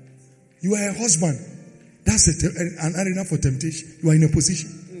 You are a husband. That's an arena for temptation. You are in a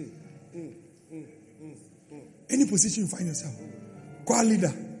position. Any position you find yourself. Choir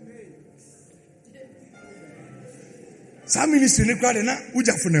leader. Some ministry ni choir na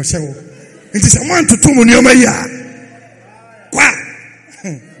uja for na shewo. It is a man to two money ya. Choir.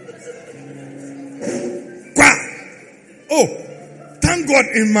 Oh, thank God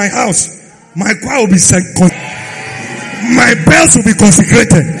in my house, my choir will be my bells will be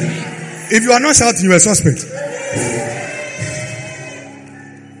consecrated. If you are not shouting, you are a suspect.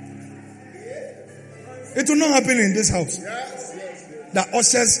 It will not happen in this house. The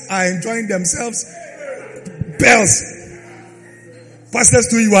ushers are enjoying themselves. Bells. Pastors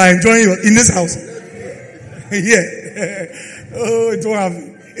too, you are enjoying in this house. Yeah. Oh, it won't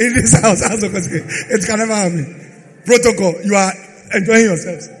happen. In this house, it can never happen. Protocol, you are enjoying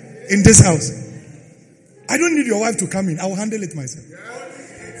yourselves. In this house. I don't need your wife to come in. I will handle it myself.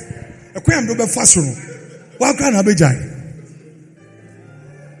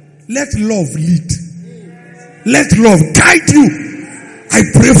 Let love lead. Let love guide you. I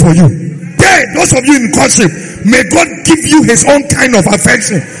pray for you. Those of you in courtship, may God give you his own kind of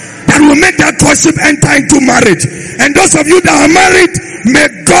affection that will make that courtship enter into marriage. And those of you that are married, may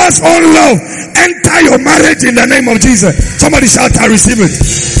God's own love enter your marriage in the name of Jesus. Somebody shout, I receive it.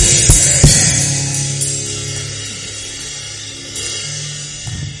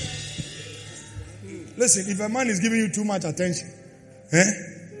 Listen, if a man is giving you too much attention,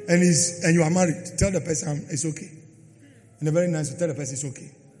 and you are married, tell the person it's okay. And the very nice, tell the person it's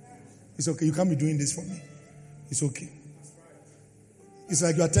okay. It's okay. You can't be doing this for me. It's okay. It's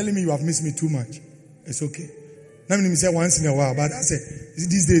like you are telling me you have missed me too much. It's okay. Let me say once in a while, but I say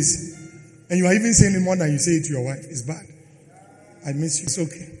these days, and you are even saying it more than you say it to your wife. It's bad. I miss you. It's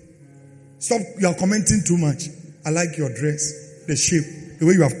okay. Stop. You are commenting too much. I like your dress, the shape, the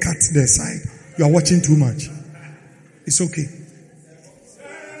way you have cut the side. You are watching too much. It's okay.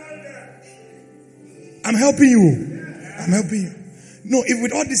 I'm helping you. I'm helping you. No, if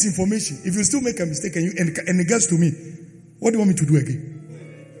with all this information, if you still make a mistake and it gets to me, what do you want me to do again?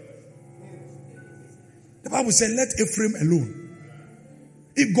 The Bible said, let Ephraim alone.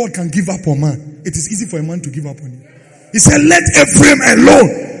 If God can give up on man, it is easy for a man to give up on you. He said, let Ephraim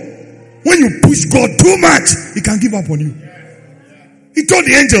alone. When you push God too much, he can give up on you. He told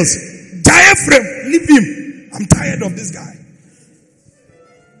the angels, die Ephraim, leave him. I'm tired of this guy.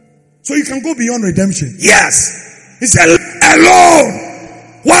 So you can go beyond redemption. Yes. He said, alone.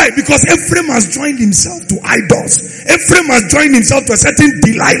 Why? Because Ephraim has joined himself to idols. Ephraim has joined himself to a certain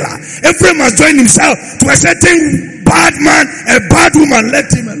Delilah. Ephraim has joined himself to a certain bad man, a bad woman.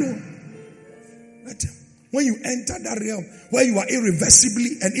 Let him alone. Let him. When you enter that realm where you are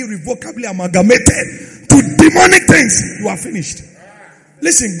irreversibly and irrevocably amalgamated to demonic things, you are finished.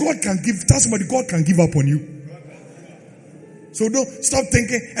 Listen, tell somebody God can give up on you. So don't stop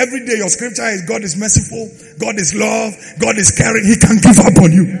thinking every day your scripture is God is merciful, God is love, God is caring. He can give up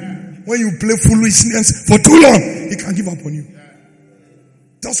on you. When you play foolishness for too long, He can give up on you.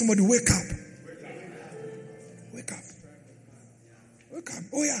 Tell somebody, wake up. Wake up. Wake up.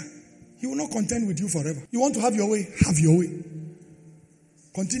 Oh yeah. He will not contend with you forever. You want to have your way? Have your way.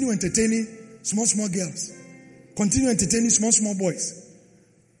 Continue entertaining small girls. Continue entertaining small boys.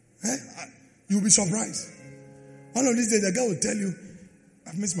 You'll be surprised. One of these days, the guy will tell you,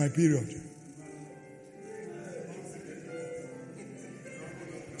 I've missed my period.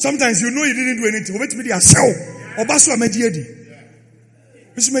 Sometimes you know he didn't do anything. Wait me, Obaso Amediedi.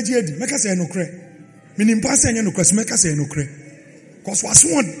 Mr. Mediedi, make us say no cray. Meaning, pass any no cray, make us say no cray. Because was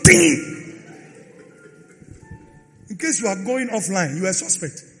one thing. In case you are going offline, you are a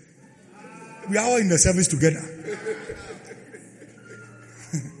suspect. We are all in the service together.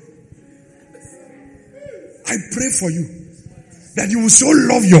 I pray for you that you will so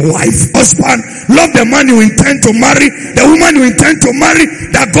love your wife, husband, love the man you intend to marry, the woman you intend to marry,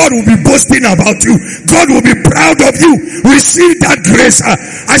 that God will be boasting about you. God will be proud of you. Receive that grace.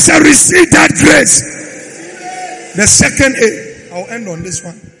 I shall receive that grace. The second A. I'll end on this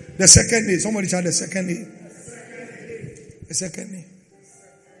one. The second A. Somebody shout the second A. The second A.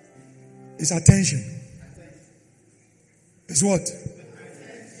 It's attention. It's what?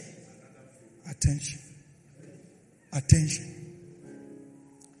 Attention. Attention.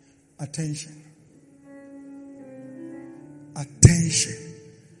 Attention. Attention.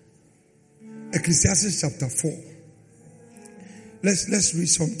 Ecclesiastes chapter 4. Let's read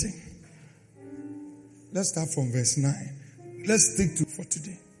something. Let's start from verse 9. Let's stick to for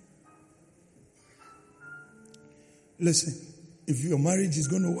today. Listen, if your marriage is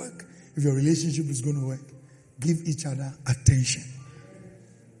going to work, if your relationship is going to work, give each other attention.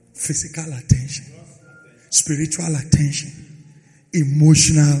 Physical attention. Spiritual attention.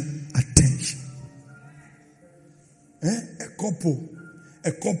 Emotional attention. A couple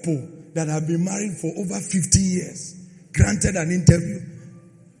that have been married for over 50 years, granted an interview,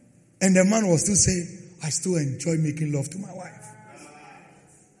 and the man was still saying, I still enjoy making love to my wife.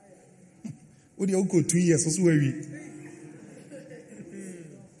 What do you go 2 years? 50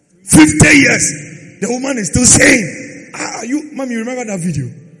 years. The woman is still saying, mommy, you remember that video?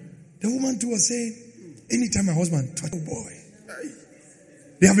 The woman too was saying, anytime my husband touch, oh boy.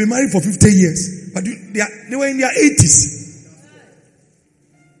 They have been married for 50 years, but they were in their 80s.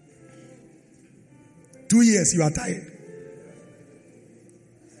 2 years, you are tired.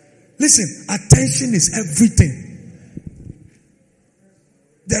 Listen, attention is everything.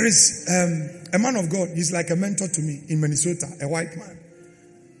 There is a man of God, he's like a mentor to me in Minnesota, a white man.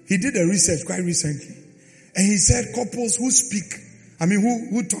 He did a research quite recently, and he said couples who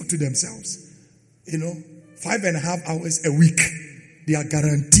who talk to themselves, 5.5 hours a week, they are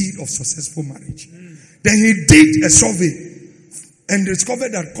guaranteed of successful marriage. Then he did a survey and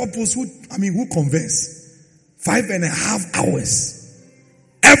discovered that couples who converse 5.5 hours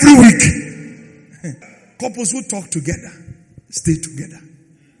every week, couples who talk together stay together.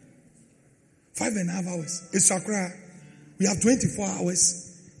 5.5 hours. It's Sakra. We have 24 hours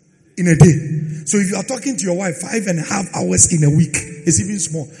in a day. So if you are talking to your wife 5.5 hours in a week, it's even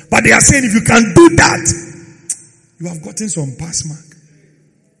small. But they are saying if you can do that, you have gotten some pass mark.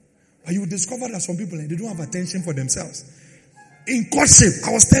 But you will discover that some people, they don't have attention for themselves. In courtship,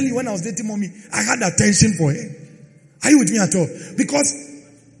 I was telling you when I was dating mommy, I had attention for her. Are you with me at all? Because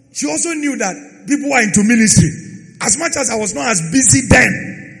she also knew that people were into ministry. As much as I was not as busy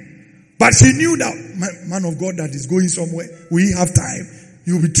then. But she knew that man of God that is going somewhere, we have time.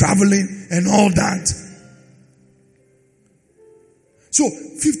 You'll be traveling and all that. So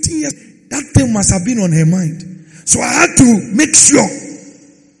 15 years, that thing must have been on her mind. So I had to make sure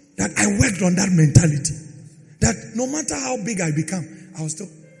that I worked on that mentality. That no matter how big I become, I was still.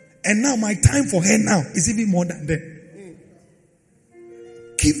 And now my time for her now is even more than then.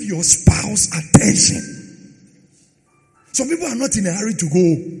 Give your spouse attention. Some people are not in a hurry to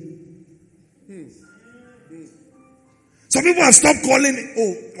go. Some people have stopped calling.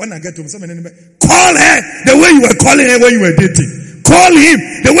 When I get to him, call her the way you were calling her when you were dating. Call him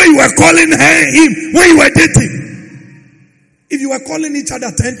the way you were calling him when you were dating. If you were calling each other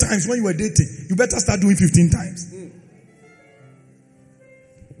 10 times when you were dating, you better start doing 15 times.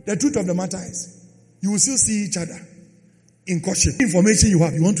 The truth of the matter is, you will still see each other in courtship. Information you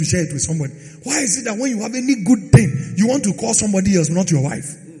have, you want to share it with somebody. Why is it that when you have any good thing, you want to call somebody else, not your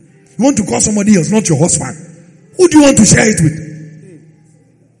wife? You want to call somebody else, not your husband. Who do you want to share it with?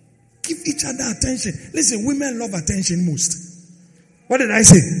 Give each other attention. Listen, women love attention most. What did I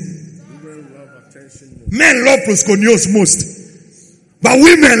say? Women love attention most. Men love prosconios most. But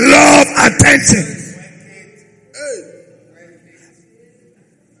women love attention.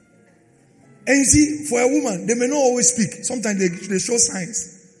 And you see, for a woman, they may not always speak. Sometimes they show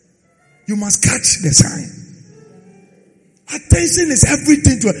signs. You must catch the sign. Attention is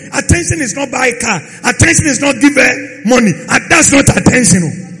everything to her. Attention is not buy a car. Attention is not give her money. And that's not attention.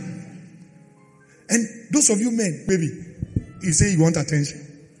 And those of you men, baby, you say you want attention.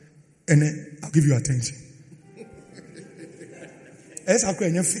 And then I'll give you attention.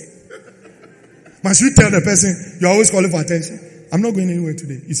 Must you tell the person you're always calling for attention? I'm not going anywhere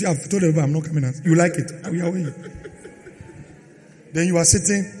today. You see, I've told everybody I'm not coming out. You like it. We are waiting. Then you are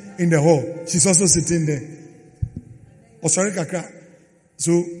sitting in the hall. She's also sitting there. Oh, sorry, Kakra.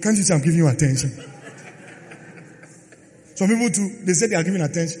 So, can't you say I'm giving you attention? Some people too, they say they are giving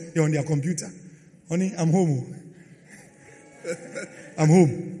attention. They're on their computer. Honey, I'm home. I'm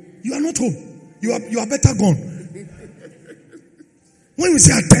home. You are not home. You are better gone. When we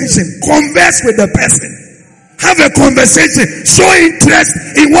say attention, converse with the person. Have a conversation. Show interest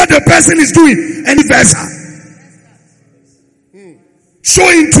in what the person is doing. And versa. Show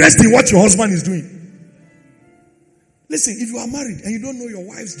interest in what your husband is doing. Listen, if you are married and you don't know your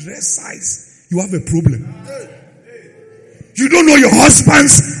wife's dress size, you have a problem. You don't know your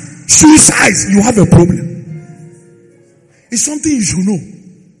husband's shoe size, you have a problem. It's something you should know.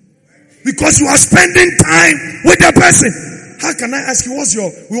 Because you are spending time with the person. How can I ask you,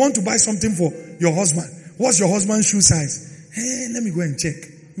 we want to buy something for your husband. What's your husband's shoe size? Hey, let me go and check.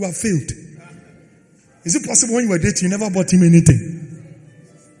 You have failed. Is it possible when you were dating, you never bought him anything?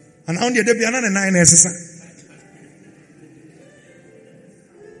 And how there be another 9 years?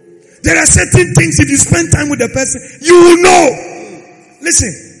 There are certain things, if you spend time with the person, you will know.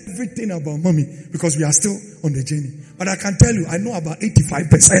 Listen, everything about mommy, because we are still on the journey. But I can tell you, I know about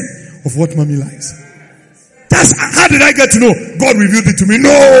 85% of what mommy likes. That's how did I get to know? God revealed it to me.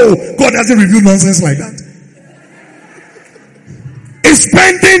 No, God doesn't reveal nonsense like that. It's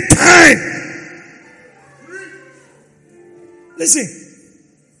spending time. Listen,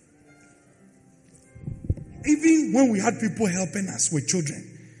 even when we had people helping us with children,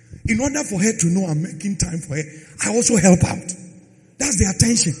 in order for her to know I'm making time for her, I also help out. That's the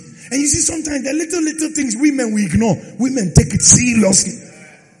attention. And you see, sometimes the little things women we ignore, women take it seriously.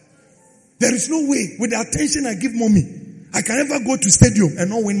 There is no way with the attention I give mommy, I can ever go to stadium and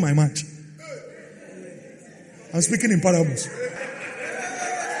not win my match. I'm speaking in parables.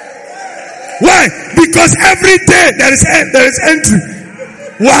 Why? Because every day there is entry.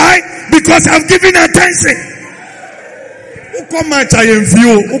 Why? Because I've given attention. Who match I am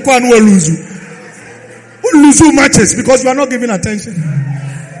few? Who can lose you? Who lose you matches because you are not giving attention?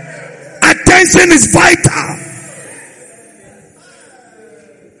 Attention is vital.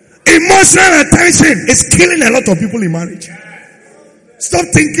 Emotional attention is killing a lot of people in marriage. Stop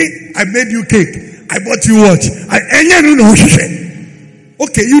thinking, I made you cake. I bought you watch.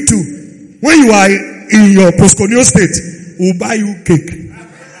 Okay, you too. When you are in your postcolonial state, we'll buy you cake.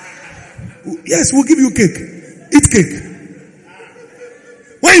 Yes, we'll give you cake. Eat cake.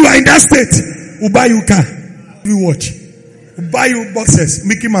 When you are in that state, we'll buy you car. We watch. We'll buy you boxes,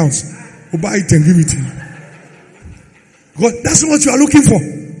 Mickey Mouse. We'll buy it and give it to you. Because that's what you are looking for.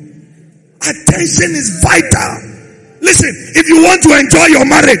 Attention is vital. Listen, if you want to enjoy your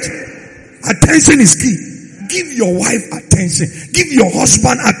marriage, attention is key. Give your wife attention. Give your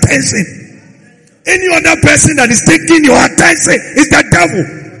husband attention. Any other person that is taking your attention is the devil.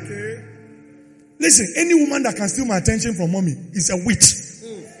 Listen, any woman that can steal my attention from mommy is a witch.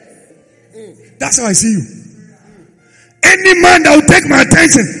 That's how I see you. Any man that will take my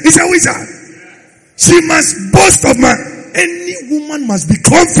attention is a wizard. She must boast of my... Any woman must be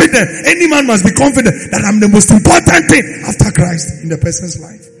confident. Any man must be confident that I'm the most important thing after Christ in the person's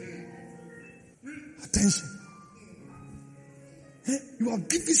life. Attention. You are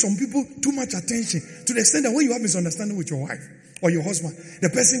giving some people too much attention to the extent that when you have misunderstanding with your wife or your husband, the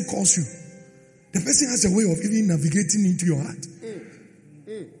person calls you. The person has a way of even navigating into your heart.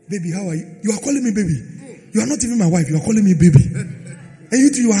 Baby, how are you? You are calling me baby. You are not even my wife. You are calling me baby. And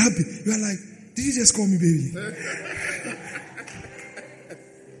you too, you are happy. You are like, did you just call me baby?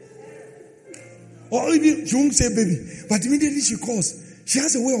 Or even she won't say baby, but immediately she calls. She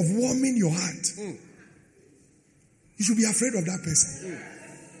has a way of warming your heart. You should be afraid of that person.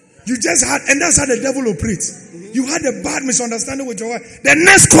 You just had, and that's how the devil operates. You had a bad misunderstanding with your wife. The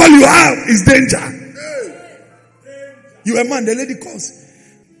next call you have is danger. You a man, the lady calls.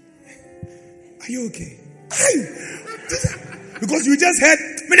 Are you okay? Because you just heard,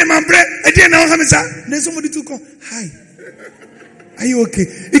 then somebody to come. Hi. Are you okay?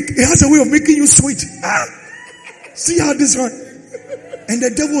 It has a way of making you switch. See how this one. And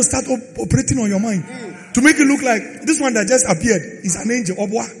the devil will start operating on your mind to make it look like this one that just appeared is an angel.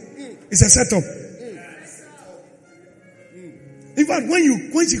 It's a setup. In fact,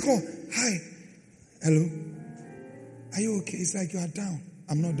 when she call, hi, hello, are you okay? It's like you are down.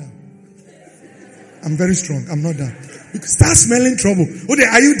 I'm not down. I'm very strong. I'm not down. Because start smelling trouble. Okay,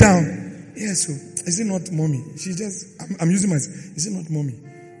 are you down? Yes. So is it not mommy? She just, I'm using my, is it not mommy?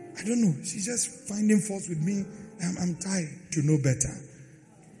 I don't know. She's just finding faults with me. I'm tired. You know better.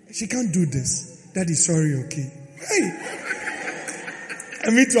 She can't do this. Daddy, sorry, okay? Hey.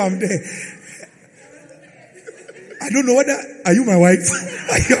 And me too, I'm there. I don't know whether, are you my wife?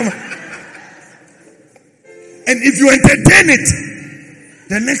 And if you entertain it,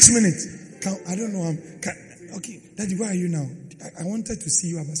 the next minute, I don't know, okay, Daddy, where are you now? I wanted to see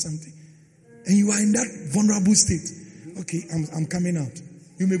you about something. And you are in that vulnerable state. Okay, I'm coming out.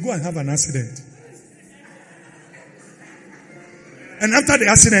 You may go and have an accident. And after the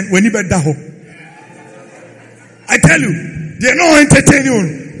accident, when you bet that home, I tell you, they're not entertaining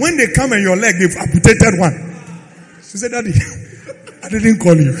you. When they come and your leg, they've amputated one. She said, Daddy, I didn't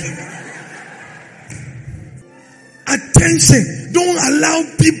call you. Attention. Don't allow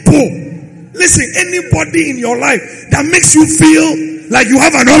people. Listen, anybody in your life that makes you feel like you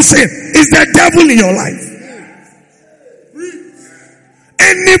have an option is the devil in your life.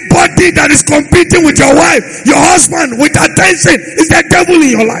 Anybody that is competing with your wife, your husband, with attention is the devil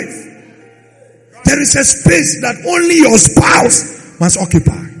in your life. There is a space that only your spouse must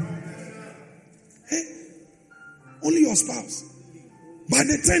occupy. Only your spouse. By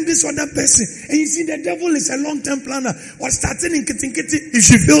the time this other person, and you see the devil is a long-term planner. Or starting in kitty. If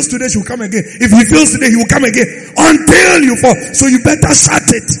she fails today, she will come again. If he fails today, he will come again. Until you fall. So you better shut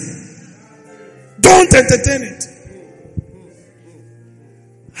it. Don't entertain it.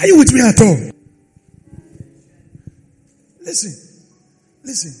 Are you with me at all? Listen.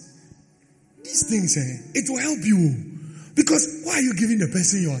 These things, it will help you. Because why are you giving the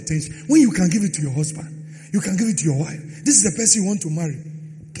person your attention when you can give it to your husband? You can give it to your wife. This is the person you want to marry.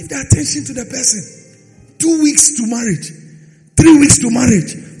 Give the attention to the person. 2 weeks to marriage. 3 weeks to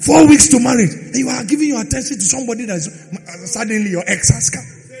marriage. 4 weeks to marriage. And you are giving your attention to somebody that is suddenly your ex has come.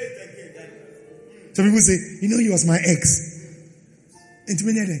 Some people say, he was my ex. He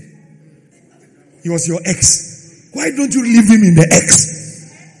was your ex. Why don't you leave him in the ex?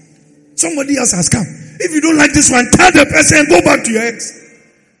 Somebody else has come. If you don't like this one, tell the person, go back to your ex.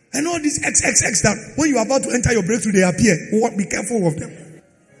 And all these X that when you are about to enter your breakthrough, they appear. Be careful of them.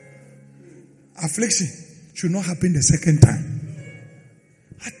 Affliction should not happen the second time.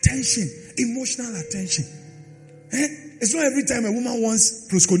 Attention, emotional attention. It's not every time a woman wants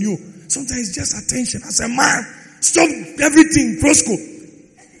prosconio. Sometimes it's just attention. As a man, stop everything, prosco.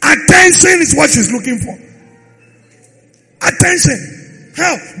 Attention is what she's looking for. Attention.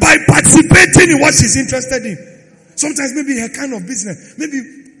 How? By participating in what she's interested in. Sometimes maybe her kind of business.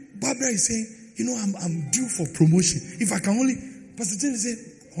 Maybe Barbara is saying, I'm due for promotion. If I can only, Pastor Jenny said,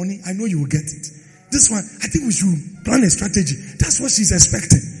 honey, I know you will get it. This one, I think we should plan a strategy. That's what she's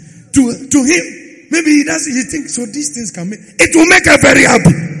expecting. To him, maybe he thinks, so these things can make, it will make her very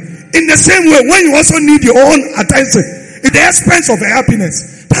happy. In the same way, when you also need your own attention, at the expense of her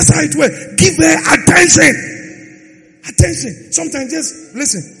happiness, that's how it works. Give her attention. Attention. Sometimes just,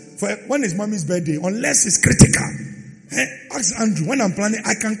 listen, when it's mommy's birthday, unless it's critical, ask Andrew, when I'm planning,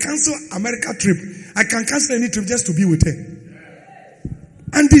 I can cancel America trip. I can cancel any trip just to be with her.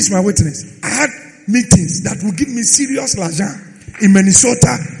 Andy is my witness. I had meetings that will give me serious l'argent in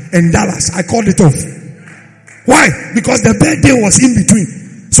Minnesota and Dallas. I called it off. Why? Because the birthday was in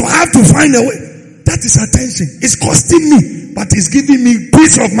between. So I have to find a way. That is attention. It's costing me, but it's giving me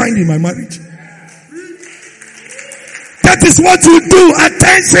peace of mind in my marriage. That is what you do.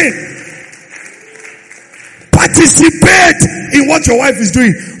 Attention. Participate in what your wife is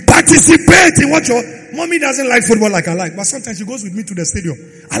doing. Participate in what your mommy doesn't like football like I like, but sometimes she goes with me to the stadium.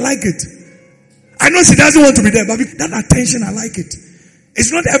 I like it. I know she doesn't want to be there, but that attention, I like it.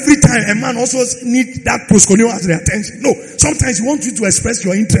 It's not every time a man also needs that prosconio as the attention. No, sometimes he wants you to express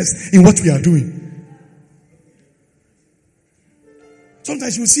your interest in what we are doing.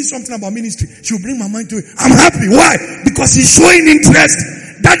 Sometimes she will see something about ministry. She will bring my mind to it. I'm happy. Why? Because he's showing interest.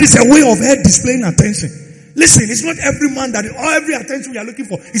 That is a way of her displaying attention. Listen, it's not every man that every attention you are looking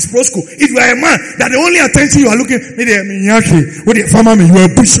for is prosco. If you are a man that the only attention you are looking for, with a farmer, you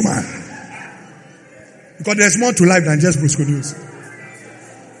are a bushman. Because there's more to life than just prosco news.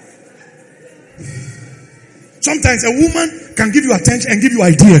 Sometimes a woman can give you attention and give you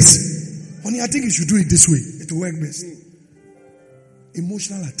ideas. Honey, I think you should do it this way. It will work best.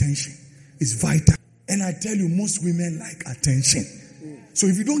 Emotional attention is vital. And I tell you, most women like attention. So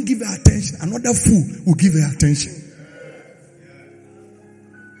if you don't give her attention, another fool will give her attention.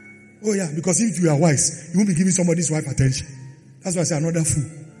 Oh yeah, because if you are wise, you won't be giving somebody's wife attention. That's why I say another fool.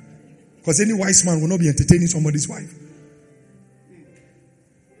 Because any wise man will not be entertaining somebody's wife.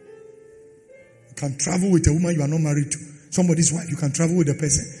 You can travel with a woman you are not married to. Somebody's wife, you can travel with a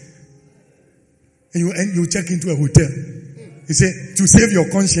person. And you check into a hotel. He said, to save your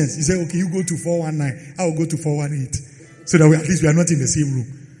conscience, he said, okay, you go to 419. I will go to 418. So that at least we are not in the same room.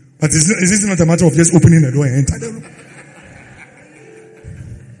 But is this not a matter of just opening the door and enter the room?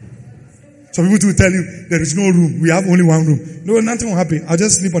 Some people will tell you, there is no room. We have only one room. No, nothing will happen. I'll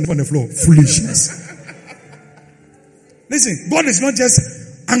just sleep on the floor. Foolishness. Listen, God is not just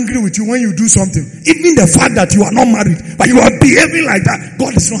angry with you when you do something. Even the fact that you are not married, but you are behaving like that,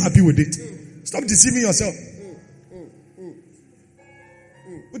 God is not happy with it. Stop deceiving yourself.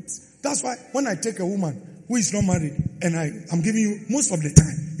 But that's why when I take a woman who is not married and I'm giving you most of the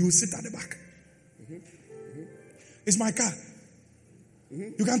time, you will sit at the back. It's my car.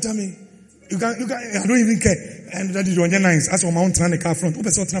 You can't tell me. You can, I don't even care. And that is on your lines. As on my own turn the car front. Who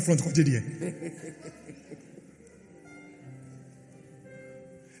person turn front? I'm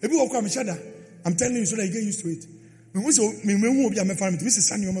telling you so that you get used to it. I'm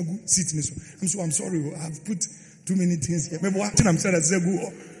sorry. I've put too many things here. Maybe one thing I'm saying is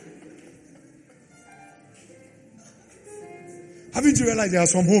haven't you realized there are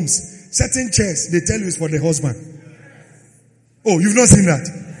some homes, certain chairs, they tell you it's for the husband. Oh, you've not seen that?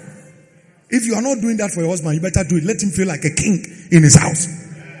 If you are not doing that for your husband, you better do it. Let him feel like a king in his house.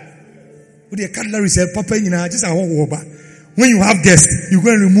 When you have guests, you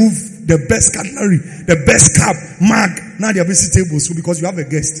go and remove the best cutlery, the best cup, mug. Now they are busy tables, so because you have a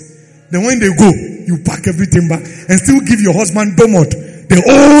guest. Then when they go, you pack everything back and still give your husband domot. The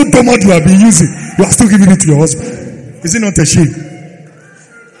old domot you have been using, you are still giving it to your husband. Is it not a shame?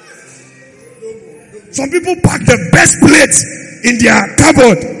 Some people pack the best plates in their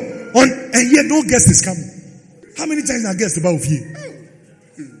cupboard. And yet no guest is coming. How many times are guests about here?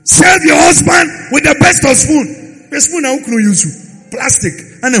 Serve your husband with the best of spoon. The spoon I won't use you. Plastic.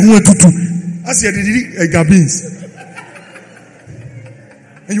 And then who to do? As you did gabins.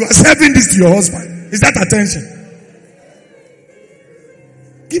 And you are serving this to your husband. Is that attention?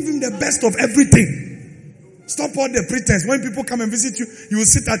 Give him the best of everything. Stop all the pretense. When people come and visit you, you will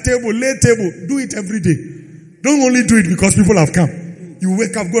sit at table, lay table. Do it every day. Don't only do it because people have come. You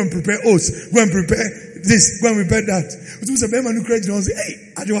wake up, go and prepare oats, go and prepare this, go and prepare that.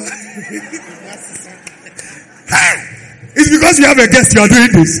 It's because you have a guest, you are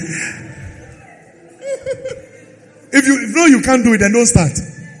doing this. If you know you can't do it, then don't start.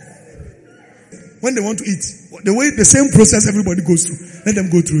 When they want to eat, the same process everybody goes through, let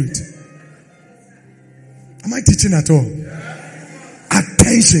them go through it. Am I teaching at all?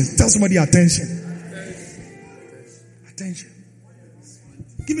 Attention. Tell somebody attention. Attention.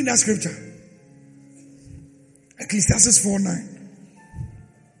 Give me that scripture. Ecclesiastes 4:9.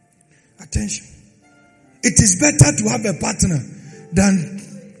 Attention. It is better to have a partner than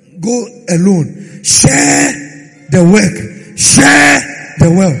go alone. Share the work. Share the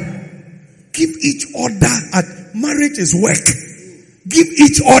wealth. Give each other marriage is work. Give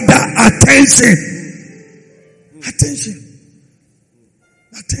each other attention. Attention.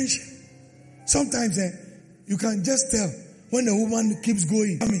 Attention. Sometimes you can just tell. When the woman keeps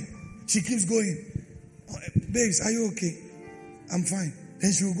going, she keeps going. Babes, are you okay? I'm fine.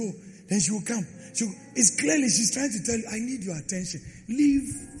 Then she will go. Then she will come. It's clearly she's trying to tell you, I need your attention.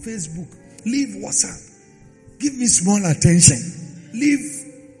 Leave Facebook. Leave WhatsApp. Give me small attention. Leave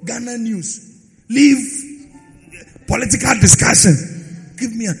Ghana news. Leave political discussion.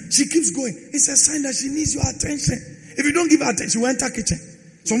 Give me she keeps going. It's a sign that she needs your attention. If you don't give her attention, she will enter kitchen.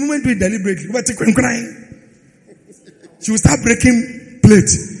 Some women do it deliberately. Crying. She will start breaking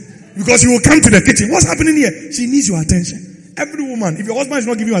plates because she will come to the kitchen. What's happening here? She needs your attention. Every woman, if your husband is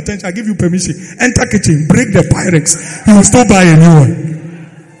not giving you attention, I give you permission. Enter kitchen, break the Pyrex. He will still buy a new one.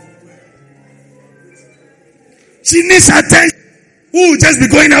 She needs attention. Who will just be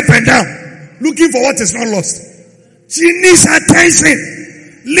going up and down, looking for what is not lost? She needs attention.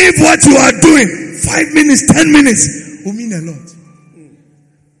 Leave what you are doing. 5 minutes, 10 minutes will mean a lot.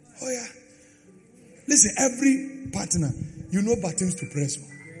 Oh yeah. Listen, every partner, you know buttons to press.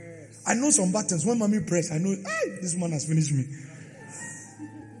 I know some buttons. When mommy press, I know, hey, this man has finished me.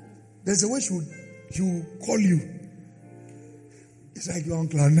 There's a way she will call you. It's like your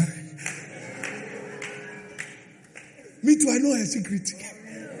uncle. Me too, I know her secret.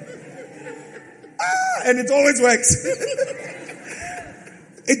 And it always works.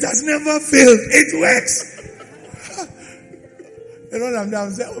 It has never failed. It works. And all I'm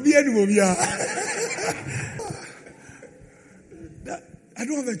down saying, I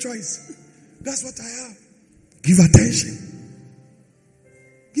don't have a choice. That's what I have. Give attention.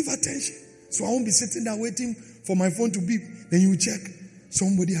 Give attention. So I won't be sitting there waiting for my phone to beep. Then you check.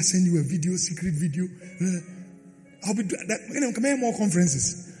 Somebody has sent you a video, secret video. I'll be doing that. Come here, more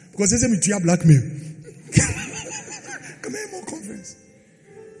conferences. Because they say me to blackmail. Come here, more conference.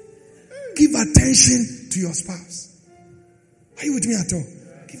 Give attention to your spouse. Are you with me at all?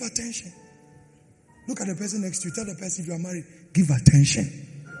 Give attention. Look at the person next to you. Tell the person if you are married, give attention.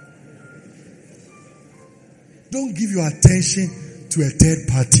 Don't give your attention to a third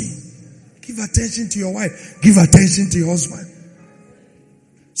party. Give attention to your wife. Give attention to your husband.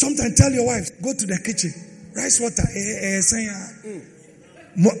 Sometimes tell your wife, go to the kitchen. Rice water,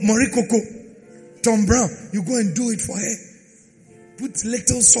 Morikoko, Tom Brown. You go and do it for her. Put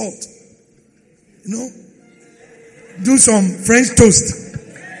little salt. You know? Do some French toast.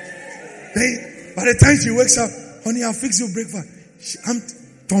 Then, by the time she wakes up, honey, I'll fix you breakfast. I'm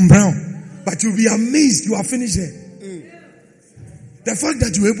Tom Brown. But you'll be amazed you are finished there. The fact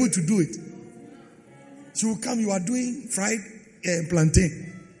that you're able to do it. She will come, you are doing fried plantain.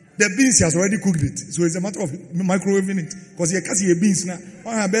 The beans, he has already cooked it. So it's a matter of microwaving it. Because he can't see beans now.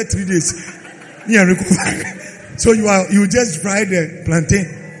 I about 3 days. So you just fry the plantain.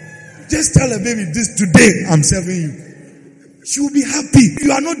 Just tell her, baby, this today I'm serving you. She will be happy.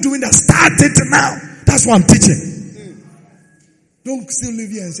 You are not doing that. Start it now. That's what I'm teaching. Don't still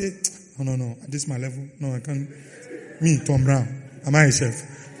live here and say, oh, no, this is my level. No, I can't. Me, Tom Brown. Am I a chef?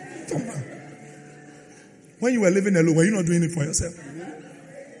 Tom Brown. When you were living alone, were you not doing it for yourself?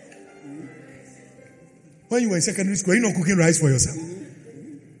 When you were in secondary school, were you not cooking rice for yourself?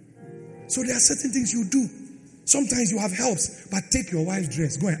 So there are certain things you do. Sometimes you have helps, but take your wife's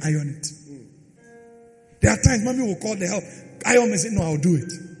dress, go and iron it. There are times mommy will call the help. Iron and say, no, I'll do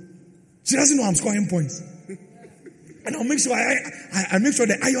it. She doesn't know I'm scoring points. And I'll make sure I make sure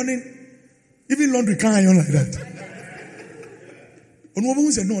the ironing, even laundry can't iron like that. And woman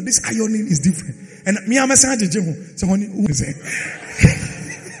will say, no, this ironing is different. And me, I'm a son of the gym. So honey, who is it?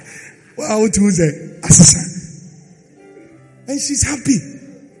 Well, what was it? And she's happy.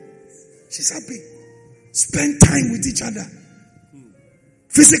 She's happy. Spend time with each other.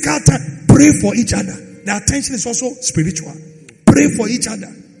 Physical time. Pray for each other. The attention is also spiritual. Pray for each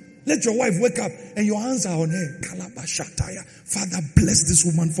other. Let your wife wake up and your hands are on her. Father, bless this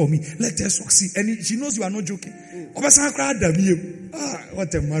woman for me. Let her succeed. And she knows you are not joking. What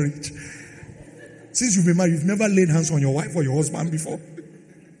a marriage. Since you've been married, you've never laid hands on your wife or your husband before.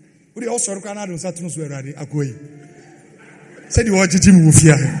 Said you watch it in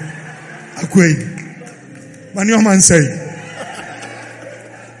Wufia. Manuel man say,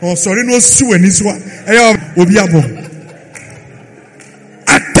 oh, sorry, no sue in this one.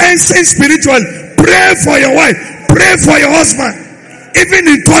 Attention spiritual. Pray for your wife. Pray for your husband. Even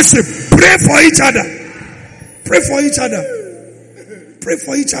in worship, pray for each other. Pray for each other. Pray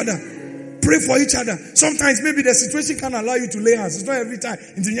for each other. Pray for each other. Sometimes maybe the situation can allow you to lay hands. It's not every time.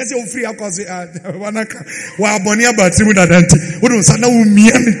 Until you say, free, because wanaka. Wa bonia batimu da danti. Udu sana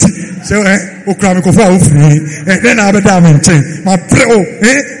umianiti. So okra me kofa free. Then I be da maintain. My pray.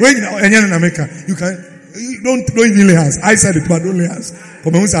 When you na America, you don't even lay hands. I said it, but don't lay hands.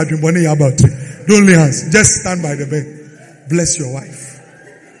 Come on, say about it. Don't lay hands. Just stand by the bed. Bless your wife.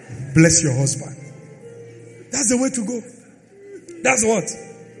 Bless your husband. That's the way to go. That's what?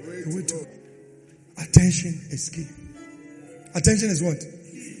 The way to go. Attention is key. Attention is what?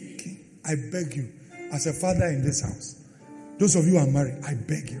 Key. I beg you, as a father in this house, those of you who are married, I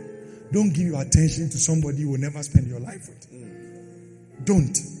beg you, don't give your attention to somebody you will never spend your life with.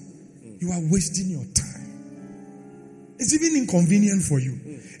 Don't. You are wasting your time. It's even inconvenient for you.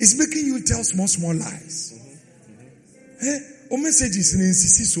 It's making you tell small lies. O messages in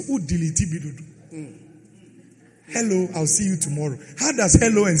so who delete bidudu. Hello, I'll see you tomorrow. How does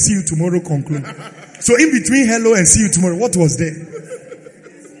hello and see you tomorrow conclude? So in between hello and see you tomorrow, what was there?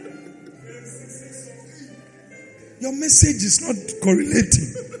 Your message is not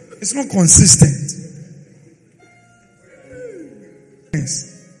correlating. It's not consistent. Yes.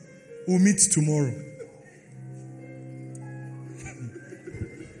 We'll meet tomorrow.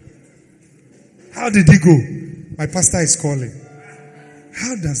 How did he go? My pastor is calling.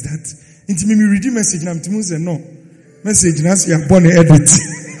 How does that? Into me read the message and I'm say no. Message now you are born edit.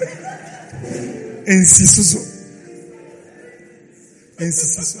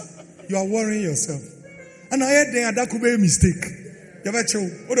 You are worrying yourself. And I heard that could be a mistake.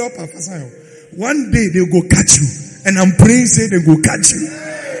 One day they'll go catch you. And I'm praying, say they go catch you.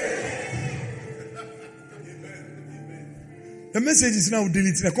 The message is now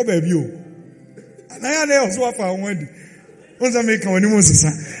deleted. And I also found one.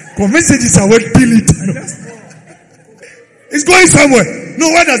 Messages are what deleted. It's going somewhere. No,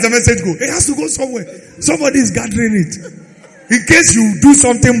 where does the message go? It has to go somewhere. Somebody is gathering it. In case you do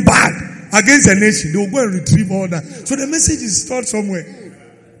something bad against a nation, they will go and retrieve all that. So the message is stored somewhere.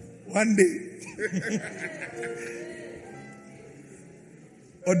 One day.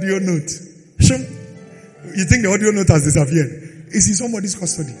 Audio note. You think the audio note has disappeared? It's in somebody's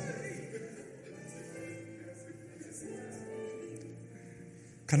custody.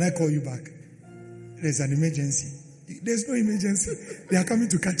 Can I call you back? There's an emergency. There's no emergency. They are coming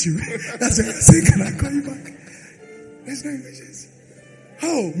to catch you. That's why I say, can I call you back? There's no emergency.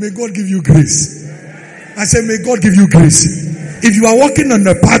 How? May God give you grace. I say, may God give you grace. If you are walking on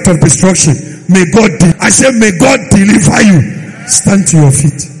the path of destruction, may God I say, may God deliver you. Stand to your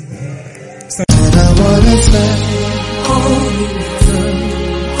feet.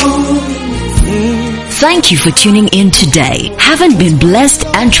 Thank you for tuning in today. Having been blessed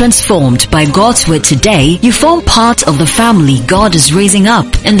and transformed by God's word today, you form part of the family God is raising up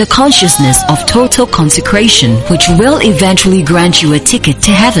in the consciousness of total consecration, which will eventually grant you a ticket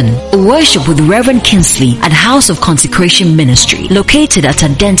to heaven. Worship with Reverend Kinsley at House of Consecration Ministry, located at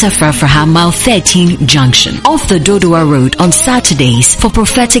Adenta Frafraha Mile 13 Junction, off the Dodua Road on Saturdays for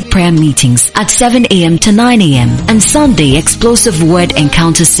prophetic prayer meetings at 7 a.m. to 9 a.m. and Sunday explosive word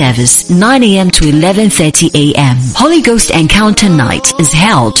encounter service 9 a.m. to 11:30 a.m. Holy Ghost Encounter Night is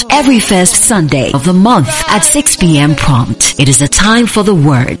held every first Sunday of the month at 6 p.m. prompt. It is a time for the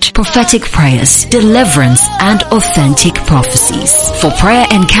word, prophetic prayers, deliverance, and authentic prophecies. For prayer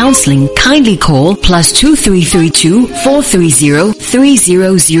and counseling, kindly call +2332 430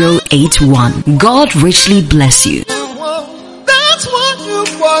 30081. God richly bless you. That's what you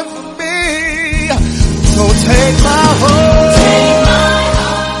want from me. So take my